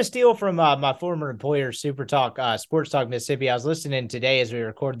 I'm going to steal from my former employer, Super Talk, Sports Talk Mississippi. I was listening today as we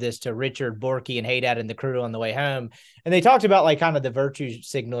record this to Richard Borky and Haydad and the crew on the way home. And they talked about kind of the virtue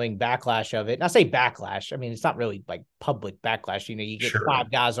signaling backlash of it. And I say backlash. I mean, it's not really public backlash. You get Sure.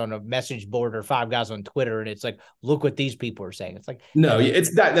 5 guys on a message board or 5 guys on Twitter, and it's look what these people are saying. It's no,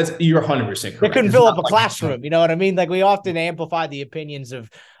 it's that's you're 100% correct. They couldn't fill up a classroom. You know what I mean? We often amplify the opinions of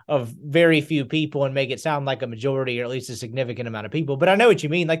very few people and make it sound like a majority, or at least a significant amount of people. But I know what you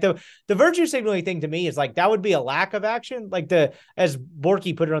mean. The virtue signaling thing to me is that would be a lack of action. As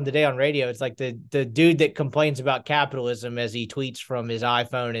Borky put it on the day on radio, it's the dude that complains about capitalism as he tweets from his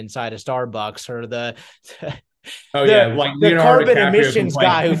iPhone inside a Starbucks, or the carbon emissions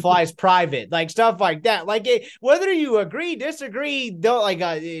guy who flies private, stuff like that. Whether you agree, disagree, don't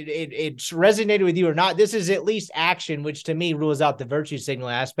it's resonated with you or not, this is at least action, which to me rules out the virtue signal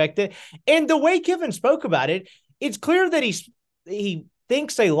aspect. And the way Kiffin spoke about it, it's clear that he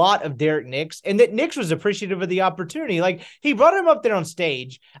thinks a lot of Derek Nix, and that Nix was appreciative of the opportunity. He brought him up there on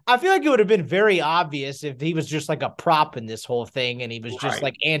stage. I feel like it would have been very obvious if he was just a prop in this whole thing, and he was just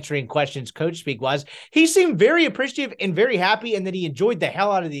answering questions coach speak wise. He seemed very appreciative and very happy, and that he enjoyed the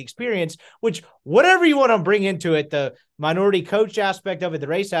hell out of the experience, which, whatever you want to bring into it, the minority coach aspect of it, the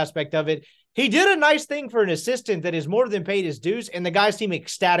race aspect of it, he did a nice thing for an assistant that is more than paid his dues, and the guys seem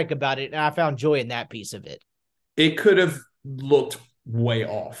ecstatic about it, and I found joy in that piece of it. It could have looked way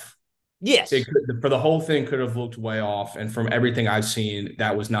off. Yes. For the whole thing could have looked way off. And from everything I've seen,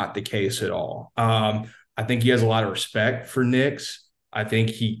 that was not the case at all. I think he has a lot of respect for Nix. I think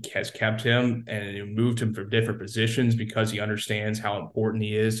he has kept him and moved him for different positions because he understands how important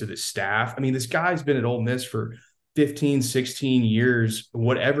he is to the staff. I mean, this guy's been at Ole Miss for 15, 16 years,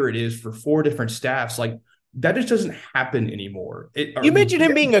 whatever it is, for 4 different staffs. That just doesn't happen anymore. You mentioned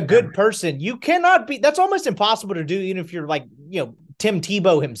him being a good person. You cannot be, that's almost impossible to do, even if you're Tim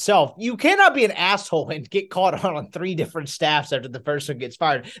Tebow himself. You cannot be an asshole and get caught on 3 different staffs after the first one gets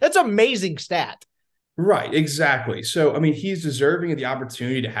fired. That's an amazing stat. Right, exactly. So, I mean, he's deserving of the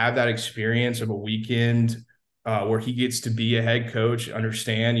opportunity to have that experience of a weekend where he gets to be a head coach,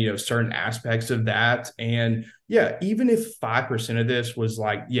 understand, certain aspects of that. And yeah, even if 5% of this was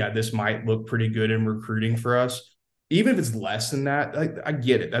this might look pretty good in recruiting for us, even if it's less than that, I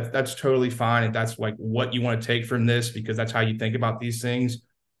get it. That's totally fine. And that's what you want to take from this, because that's how you think about these things,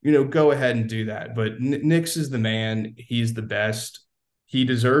 go ahead and do that. But Nix is the man. He's the best. He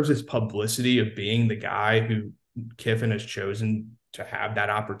deserves his publicity of being the guy who Kiffin has chosen to have that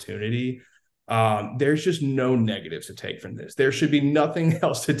opportunity. There's just no negatives to take from this. There should be nothing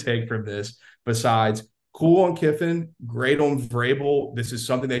else to take from this besides cool on Kiffin, great on Vrabel. This is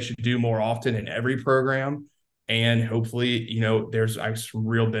something they should do more often in every program. And hopefully, there's some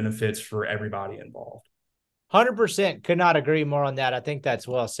real benefits for everybody involved. 100%. Could not agree more on that. I think that's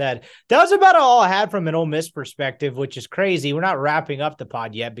well said. That was about all I had from an Ole Miss perspective, which is crazy. We're not wrapping up the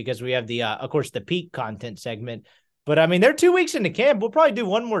pod yet because we have of course, the peak content segment. But I mean, they're 2 weeks into camp. We'll probably do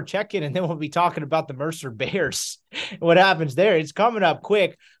one more check-in and then we'll be talking about the Mercer Bears, what happens there. It's coming up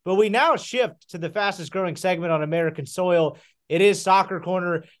quick, but we now shift to the fastest growing segment on American soil. It is Soccer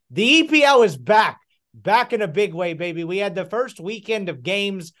Corner. The EPL is back in a big way, baby. We had the first weekend of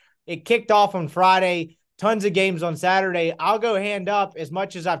games. It kicked off on Friday, tons of games on Saturday. I'll go hand up as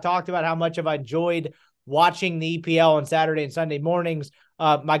much as I've talked about how much I've enjoyed watching the EPL on Saturday and Sunday mornings.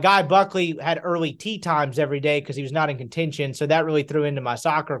 My guy Buckley had early tea times every day because he was not in contention, so that really threw into my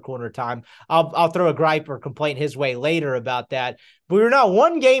Soccer Corner time. I'll throw a gripe or complaint his way later about that. But we were now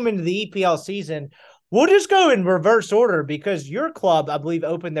one game into the EPL season. We'll just go in reverse order because your club, I believe,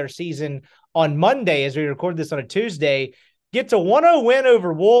 opened their season on Monday as we record this on a Tuesday. Gets a 1-0 win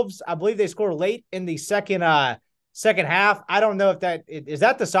over Wolves. I believe they score late in the second half. I don't know if that is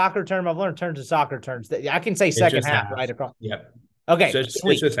that the soccer term. I've learned terms of soccer terms. I can say second half right across. Yep. Okay,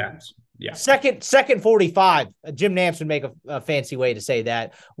 sweet. It's just halves. Yeah. Second 45. Jim Nance would make a fancy way to say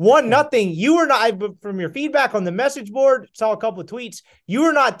that. 1-0. You were not, from your feedback on the message board, saw a couple of tweets. You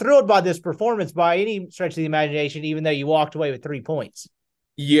were not thrilled by this performance by any stretch of the imagination, even though you walked away with 3 points.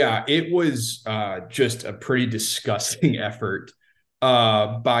 Yeah, it was just a pretty disgusting effort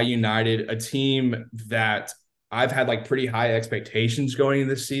by United, a team that I've had like pretty high expectations going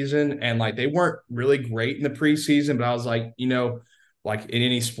into this season. And like they weren't really great in the preseason, but I was like, like in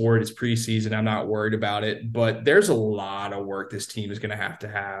any sport, it's preseason. I'm not worried about it. But there's a lot of work this team is going to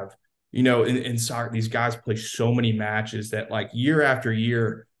have. In soccer, these guys play so many matches that like year after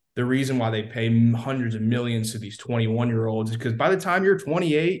year, the reason why they pay hundreds of millions to these 21-year-olds is because by the time you're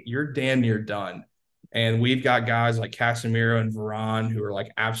 28, you're damn near done. And we've got guys like Casemiro and Varane who are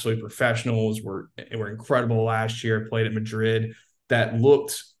like absolute professionals, were incredible last year, played at Madrid, that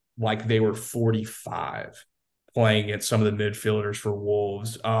looked like they were 45 playing against some of the midfielders for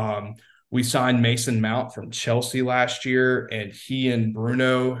Wolves. We signed Mason Mount from Chelsea last year, and he and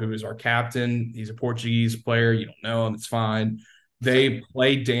Bruno, who is our captain, he's a Portuguese player. You don't know him, it's fine. They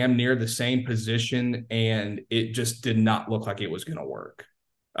played damn near the same position, and it just did not look like it was going to work.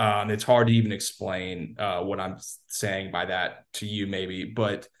 It's hard to even explain what I'm saying by that to you, maybe,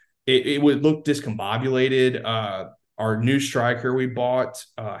 but it would look discombobulated. Our new striker we bought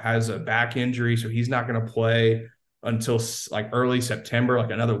has a back injury, so he's not going to play until like early September,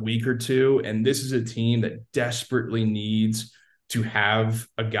 like another week or two. And this is a team that desperately needs to have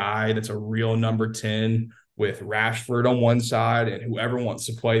a guy that's a real number 10 with Rashford on one side and whoever wants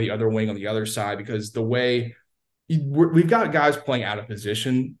to play the other wing on the other side, because the way we've got guys playing out of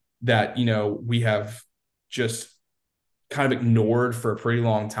position that, we have just kind of ignored for a pretty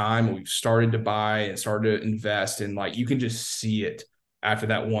long time. We've started to buy and started to invest, and like you can just see it after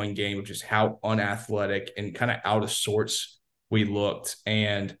that one game of just how unathletic and kind of out of sorts we looked.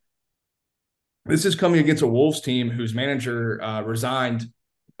 And this is coming against a Wolves team whose manager resigned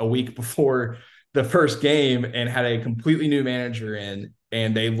a week before the first game and had a completely new manager in,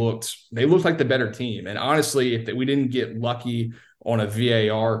 and they looked like the better team. And honestly, if we didn't get lucky on a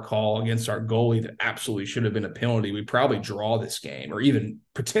VAR call against our goalie that absolutely should have been a penalty, we'd probably draw this game, or even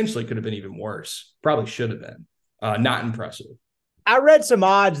potentially could have been even worse. Probably should have been. Not impressive. I read some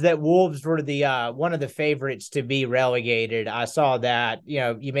odds that Wolves were the one of the favorites to be relegated. I saw that.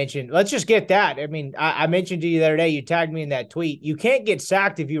 You mentioned, let's just get that. I mean, I mentioned to you the other day, you tagged me in that tweet. You can't get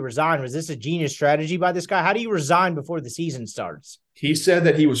sacked if you resign. Was this a genius strategy by this guy? How do you resign before the season starts? He said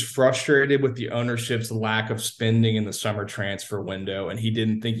that he was frustrated with the ownership's lack of spending in the summer transfer window, and he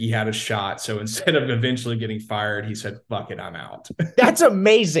didn't think he had a shot. So instead of eventually getting fired, he said, fuck it, I'm out. That's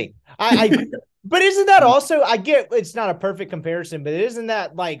amazing. But isn't that also, I get it's not a perfect comparison, but isn't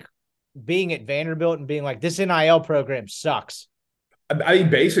that like being at Vanderbilt and being like, this NIL program sucks? I mean,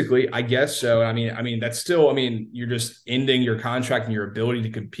 basically, I guess so. I mean, that's still, you're just ending your contract and your ability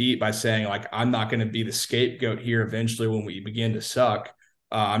to compete by saying, like, I'm not going to be the scapegoat here eventually when we begin to suck.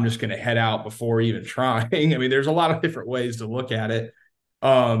 I'm just going to head out before even trying. I mean, there's a lot of different ways to look at it.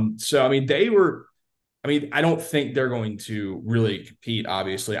 I don't think they're going to really compete,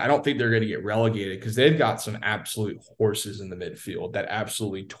 obviously. I don't think they're going to get relegated because they've got some absolute horses in the midfield that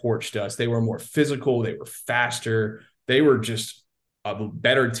absolutely torched us. They were more physical. They were faster. They were just a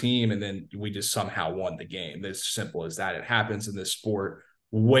better team, and then we just somehow won the game. It's simple as that. It happens in this sport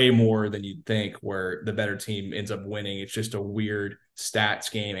way more than you'd think, where the better team ends up winning. It's just a weird stats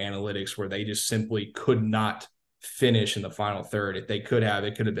game, analytics, where they just simply could not finish in the final third. If they could have,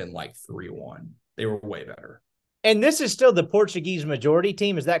 it could have been like 3-1. They were way better. And this is still the Portuguese majority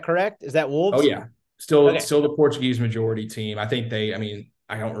team. Is that correct? Is that Wolves? Oh, yeah. Still the Portuguese majority team. I think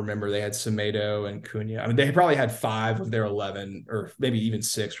I don't remember. They had Semedo and Cunha. I mean, they probably had 5 of their 11, or maybe even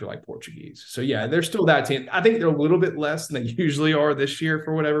 6 were like Portuguese. So yeah, they're still that team. I think they're a little bit less than they usually are this year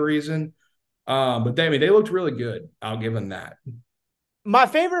for whatever reason. But I mean, they looked really good. I'll give them that. My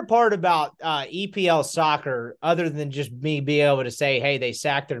favorite part about EPL soccer, other than just me being able to say, hey, they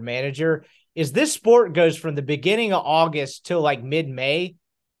sacked their manager, is this sport goes from the beginning of August till like mid-May,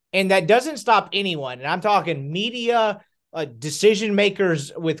 and that doesn't stop anyone. And I'm talking media, decision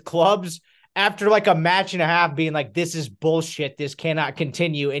makers with clubs, after like a match and a half being like, this is bullshit, this cannot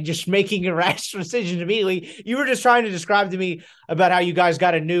continue, and just making a rash decision immediately. You were just trying to describe to me about how you guys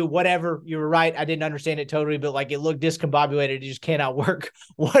got a new whatever. You were right. I didn't understand it totally, but like it looked discombobulated. It just cannot work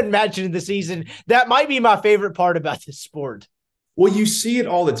one match into the season. That might be my favorite part about this sport. Well, you see it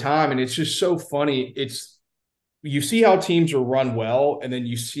all the time, and it's just so funny. You see how teams are run well, and then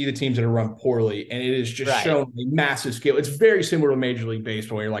you see the teams that are run poorly, and it is just shown a massive scale. It's very similar to Major League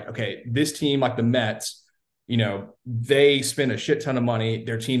Baseball, where you're like, okay, this team, like the Mets, they spend a shit ton of money.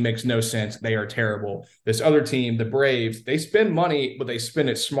 Their team makes no sense. They are terrible. This other team, the Braves, they spend money, but they spend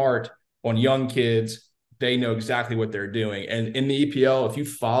it smart on young kids. They know exactly what they're doing. And in the EPL, if you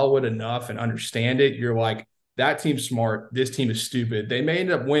follow it enough and understand it, you're like, that team's smart. This team is stupid. They may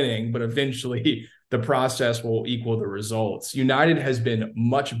end up winning, but eventually the process will equal the results. United has been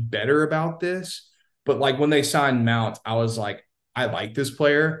much better about this, but like when they signed Mount, I was like, I like this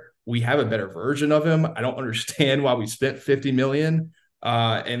player. We have a better version of him. I don't understand why we spent 50 million.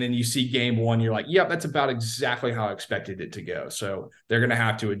 And then you see game one, you're like, yep, that's about exactly how I expected it to go. So they're going to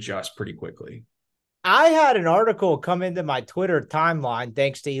have to adjust pretty quickly. I had an article come into my Twitter timeline,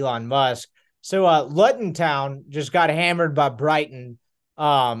 thanks to Elon Musk. So Luton Town just got hammered by Brighton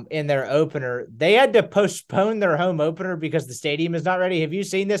in their opener. They had to postpone their home opener because the stadium is not ready. Have you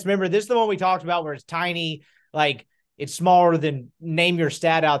seen this? Remember, this is the one we talked about where it's tiny, like it's smaller than name your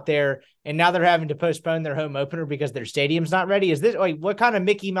stat out there. And now they're having to postpone their home opener because their stadium's not ready. Is this like what kind of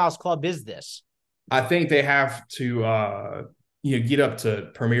Mickey Mouse club is this? I think they have to get up to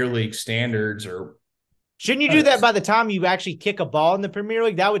Premier League standards, or shouldn't you do that by the time you actually kick a ball in the Premier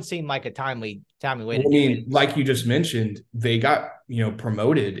League? That would seem like a timely way to do it. Like you just mentioned, they got,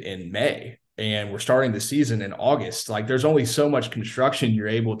 promoted in May and we're starting the season in August. Like there's only so much construction you're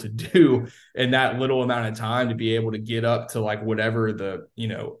able to do in that little amount of time to be able to get up to like whatever the,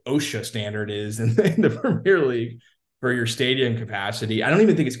 OSHA standard is in the Premier League for your stadium capacity. I don't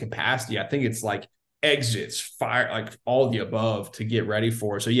even think it's capacity. I think it's like exits, fire, like all the above to get ready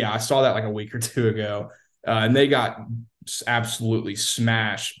for. So yeah, I saw that like a week or two ago. And they got absolutely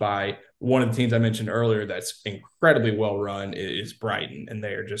smashed by one of the teams I mentioned earlier that's incredibly well run is Brighton, and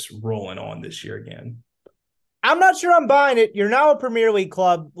they are just rolling on this year again. I'm not sure I'm buying it. You're now a Premier League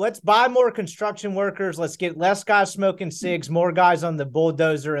club. Let's buy more construction workers. Let's get less guys smoking cigs, more guys on the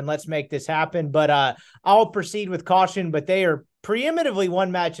bulldozer, and let's make this happen. But I'll proceed with caution, but they are preeminently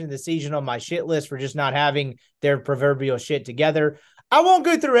one match in the season on my shit list for just not having their proverbial shit together. I won't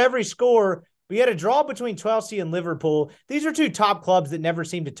go through every score. We had a draw between Chelsea and Liverpool. These are two top clubs that never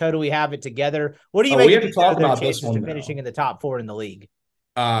seem to totally have it together. What do you make of their chances of finishing in the top 4 in the league?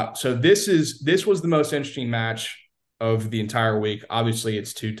 So this was the most interesting match of the entire week. Obviously,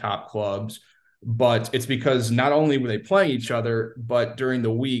 it's two top clubs, but it's because not only were they playing each other, but during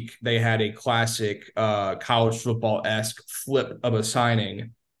the week they had a classic college football-esque flip of a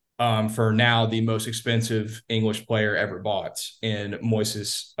signing for now the most expensive English player ever bought in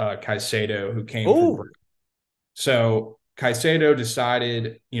Moises Caicedo, who came from. So Caicedo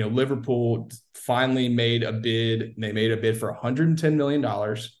decided, Liverpool finally made a bid. They made a bid for $110 million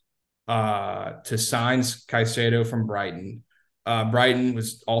to sign Caicedo from Brighton. Brighton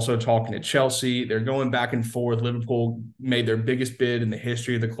was also talking to Chelsea. They're going back and forth. Liverpool made their biggest bid in the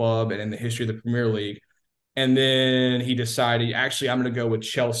history of the club and in the history of the Premier League. And then he decided, actually, I'm going to go with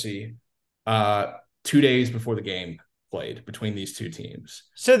Chelsea 2 days before the game played between these two teams.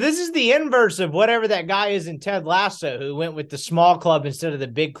 So this is the inverse of whatever that guy is in Ted Lasso who went with the small club instead of the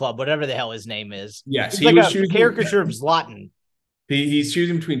big club, whatever the hell his name is. Yes, he was a caricature of Zlatan. He's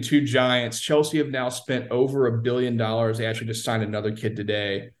choosing between two giants. Chelsea have now spent over $1 billion. They actually just signed another kid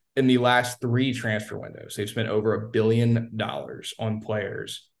today. In the last 3 transfer windows, they've spent over $1 billion on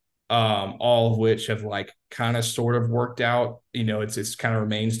players. All of which have like kind of sort of worked out. It's kind of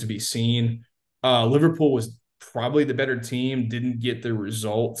remains to be seen. Liverpool was probably the better team, didn't get the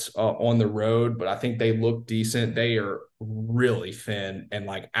results on the road, but I think they look decent. They are really thin and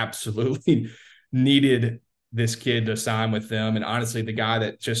like absolutely needed this kid to sign with them. And honestly, the guy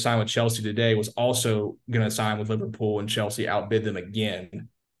that just signed with Chelsea today was also going to sign with Liverpool, and Chelsea outbid them again.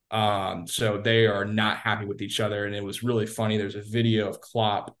 So they are not happy with each other. And it was really funny. There's a video of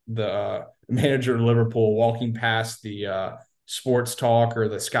Klopp, the manager of Liverpool, walking past the sports talk or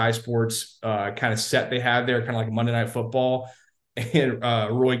the Sky Sports kind of set they had there, kind of like Monday Night Football. And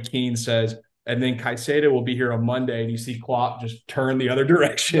Roy Keane says, and then Caicedo will be here on Monday, and you see Klopp just turn the other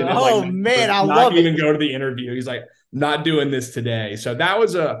direction and Oh man, I not love even it. go to the interview. He's like, not doing this today. So that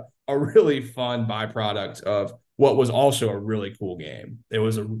was a really fun byproduct of what was also a really cool game. It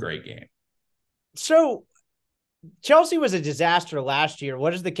was a great game. So Chelsea was a disaster last year.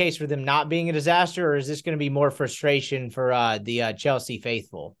 What is the case for them not being a disaster, or is this going to be more frustration for the Chelsea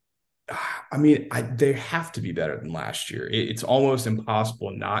faithful? I mean, they have to be better than last year. It's almost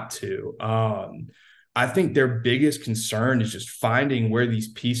impossible not to. I think their biggest concern is just finding where these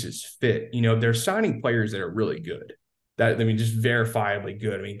pieces fit. You know, they're signing players that are really good. Just verifiably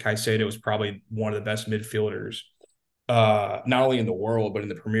good. I mean, Caicedo was probably one of the best midfielders, not only in the world but in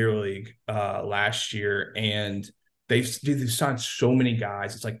the Premier League last year. And they've signed so many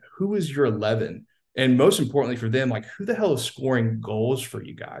guys. It's like, who is your 11? And most importantly for them, like, who the hell is scoring goals for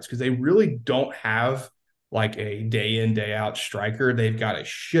you guys? Because they really don't have like a day in, day out striker. They've got a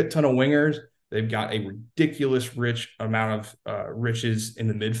shit ton of wingers. They've got a ridiculous rich amount of riches in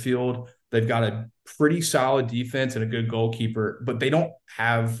the midfield. They've got a pretty solid defense and a good goalkeeper, but they don't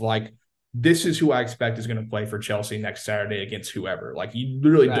have like, this is who I expect is going to play for Chelsea next Saturday against whoever. Like, you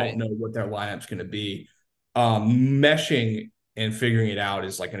literally don't know what their lineup's going to be. Meshing and figuring it out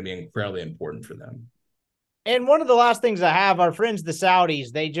is like going to be incredibly important for them. And one of the last things I have, our friends, the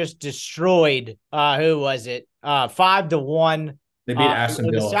Saudis, they just destroyed, who was it? 5-1. They beat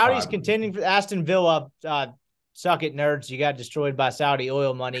Aston Villa. The Saudis contending for Aston Villa. Suck it, nerds. You got destroyed by Saudi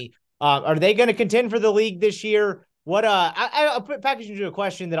oil money. Are they going to contend for the league this year? What I'll put package into a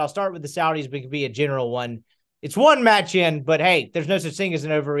question that I'll start with the Saudis, but it could be a general one. It's one match in, but hey, there's no such thing as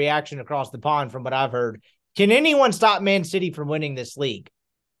an overreaction across the pond from what I've heard. Can anyone stop Man City from winning this league?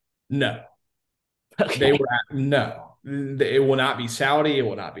 No. Okay. No. It will not be Saudi. It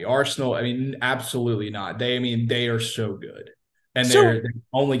will not be Arsenal. I mean, absolutely not. They are so good, and they're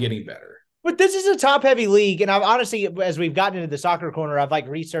only getting better. But this is a top-heavy league, and I've honestly, as we've gotten into the soccer corner, I've like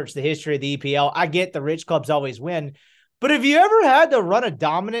researched the history of the EPL. I get the rich clubs always win, but have you ever had to run a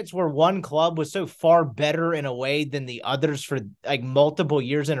dominance where one club was so far better in a way than the others for like multiple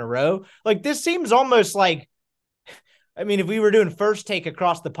years in a row? Like, this seems almost like, I mean, if we were doing first take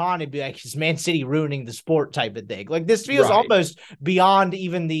across the pond, it'd be like, is Man City ruining the sport type of thing. Like, this feels almost beyond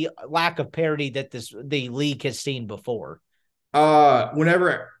even the lack of parity that the league has seen before.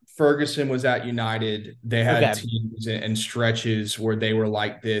 Whenever Ferguson was at United, they had teams and stretches where they were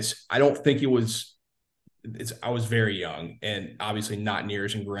like this. I don't think I was very young and obviously not near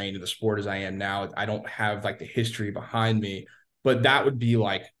as ingrained in the sport as I am now. I don't have like the history behind me, but that would be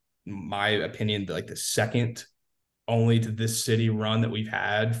like my opinion, like the second only to this city run that we've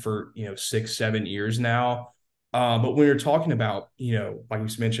had for, 6-7 years now. But when you're talking about, like we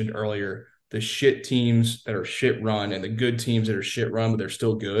mentioned earlier, the shit teams that are shit run and the good teams that are shit run, but they're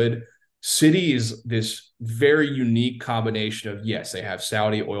still good. City is this very unique combination of, yes, they have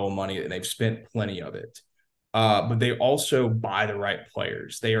Saudi oil money and they've spent plenty of it. But they also buy the right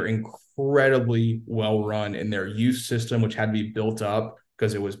players. They are incredibly well run in their youth system, which had to be built up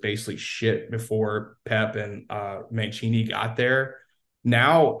because it was basically shit before Pep and Mancini got there.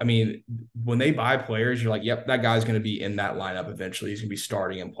 Now, I mean, when they buy players, you're like, yep, that guy's going to be in that lineup eventually. He's going to be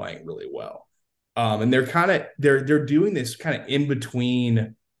starting and playing really well. And they're doing this kind of in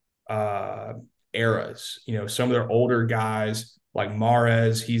between eras. Some of their older guys like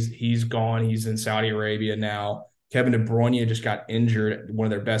Mahrez, he's gone. He's in Saudi Arabia now. Kevin De Bruyne just got injured. One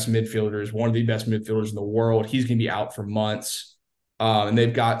of their best midfielders, one of the best midfielders in the world. He's going to be out for months. And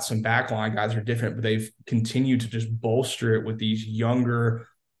they've got some backline guys that are different, but they've continued to just bolster it with these younger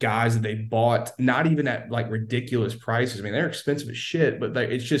guys that they bought, not even at like ridiculous prices. I mean, they're expensive as shit, but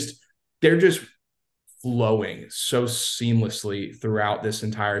they're just flowing so seamlessly throughout this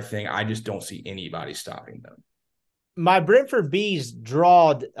entire thing. I just don't see anybody stopping them. My Brentford Bees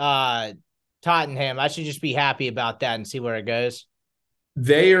drawed Tottenham. I should just be happy about that and see where it goes.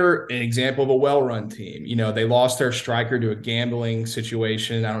 They are an example of a well-run team. They lost their striker to a gambling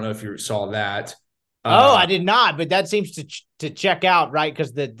situation. I don't know if you saw that. I did not, but that seems to check out, right?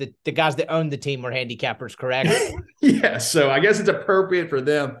 Because the guys that own the team were handicappers, correct? Yeah, so I guess it's appropriate for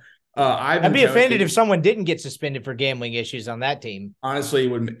them. I'd be offended if someone didn't get suspended for gambling issues on that team. Honestly,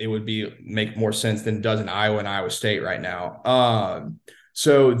 it would make more sense than it does in Iowa and Iowa State right now.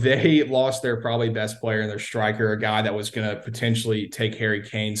 So they lost their probably best player and their striker, a guy that was going to potentially take Harry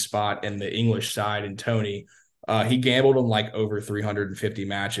Kane's spot in the English side, and Tony. He gambled on like over 350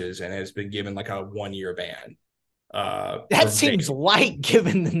 matches and has been given like a 1-year ban. That seems light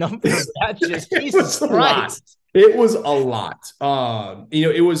given the number of matches. Jesus Christ. It was a lot.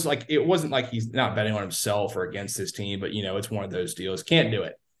 It was like, it wasn't like he's not betting on himself or against his team, but it's one of those deals. Can't do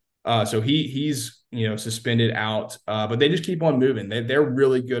it. So he's suspended out. But they just keep on moving. They're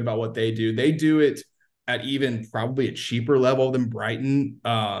really good about what they do. They do it at even probably a cheaper level than Brighton.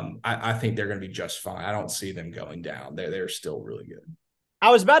 I think they're going to be just fine. I don't see them going down. They're still really good.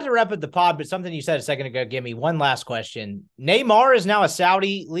 I was about to wrap up the pod, but something you said a second ago gave me one last question. Neymar is now a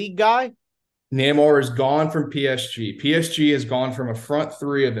Saudi league guy? Neymar is gone from PSG. PSG has gone from a front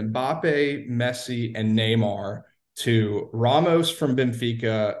three of Mbappe, Messi, and Neymar to Ramos from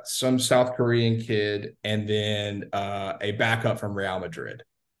Benfica, some South Korean kid, and then a backup from Real Madrid.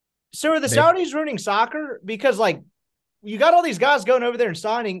 So are the Saudis ruining soccer? Because, like, you got all these guys going over there and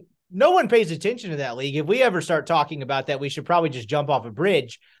signing. No one pays attention to that league. If we ever start talking about that, we should probably just jump off a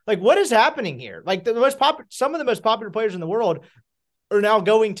bridge. Like, what is happening here? Like, some of the most popular players in the world are now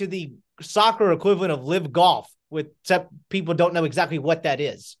going to the soccer equivalent of live golf, except people don't know exactly what that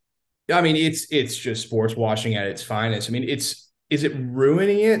is. I mean, it's just sports washing at its finest. I mean, is it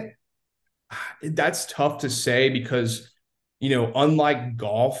ruining it? That's tough to say because, unlike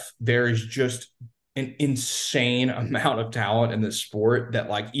golf, there is just an insane amount of talent in the sport that,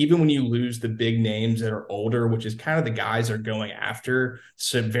 like, even when you lose the big names that are older, which is kind of the guys they're going after,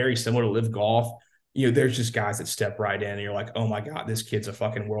 so very similar to live golf, there's just guys that step right in and you're like, oh my God, this kid's a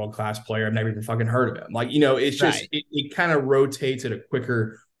fucking world-class player. I've never even fucking heard of him. Like, it's just, right. It kind of rotates at a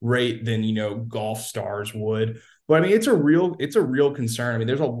quicker rate than, golf stars would. But I mean, it's a real concern. I mean,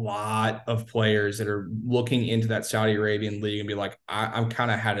 there's a lot of players that are looking into that Saudi Arabian league and be like, I'm kind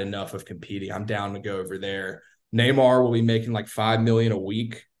of had enough of competing. I'm down to go over there. Neymar will be making like $5 million a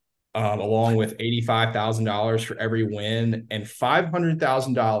week, along with $85,000 for every win and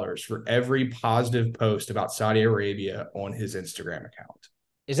 $500,000 for every positive post about Saudi Arabia on his Instagram account.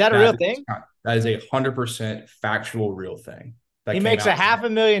 Is that a real thing? That is 100% factual real thing. He makes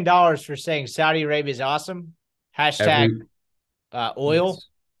 $500,000 for saying Saudi Arabia is awesome. Hashtag oil.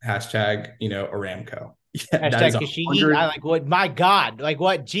 Hashtag, Aramco. Yeah, hashtag Kashidi. I like what, my God, like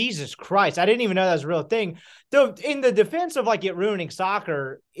what, Jesus Christ. I didn't even know that was a real thing. Though in the defense of like it ruining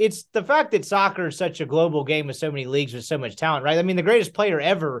soccer, it's the fact that soccer is such a global game with so many leagues with so much talent, right? I mean, the greatest player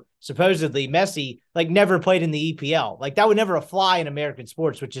ever, supposedly Messi, like never played in the EPL. Like that would never fly in American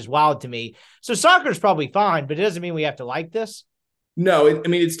sports, which is wild to me. So soccer is probably fine, but it doesn't mean we have to like this. No, I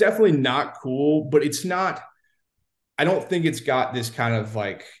mean, it's definitely not cool, but it's not, I don't think it's got this kind of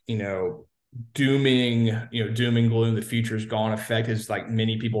like, doom and gloom, the future's gone effect as like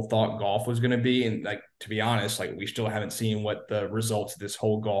many people thought golf was going to be. And like, to be honest, like we still haven't seen what the results of this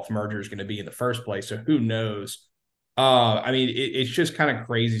whole golf merger is going to be in the first place. So who knows? I mean, it's just kind of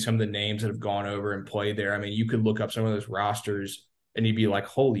crazy. Some of the names that have gone over and played there. I mean, you could look up some of those rosters and you'd be like,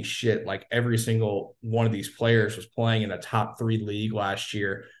 holy shit, like every single one of these players was playing in a top 3 league last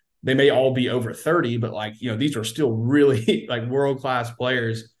year. They may all be over 30, but like, these are still really like world-class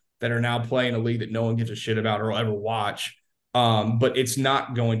players that are now playing a league that no one gives a shit about or will ever watch. But it's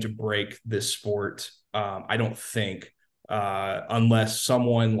not going to break this sport, I don't think, unless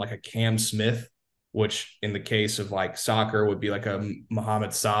someone like a Cam Smith, which in the case of like soccer would be like a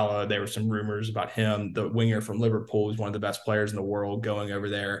Mohamed Salah. There were some rumors about him, the winger from Liverpool, who's one of the best players in the world, going over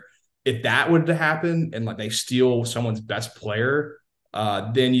there. If that would happen and like they steal someone's best player,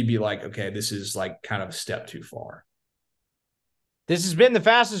 then you'd be like, okay, this is like kind of a step too far. This has been the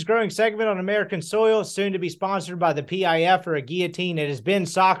fastest growing segment on American soil, soon to be sponsored by the PIF or a guillotine. It has been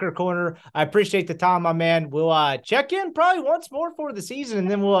Soccer Corner. I appreciate the time, my man. We'll check in probably once more for the season, and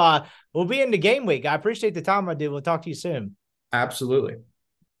then we'll be into game week. I appreciate the time, my dude. We'll talk to you soon. Absolutely.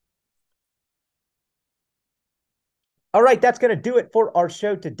 All right, that's going to do it for our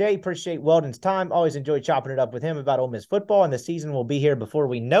show today. Appreciate Weldon's time. Always enjoy chopping it up with him about Ole Miss football, and the season will be here before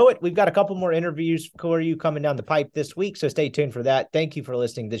we know it. We've got a couple more interviews for you coming down the pipe this week, so stay tuned for that. Thank you for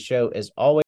listening to this show as always.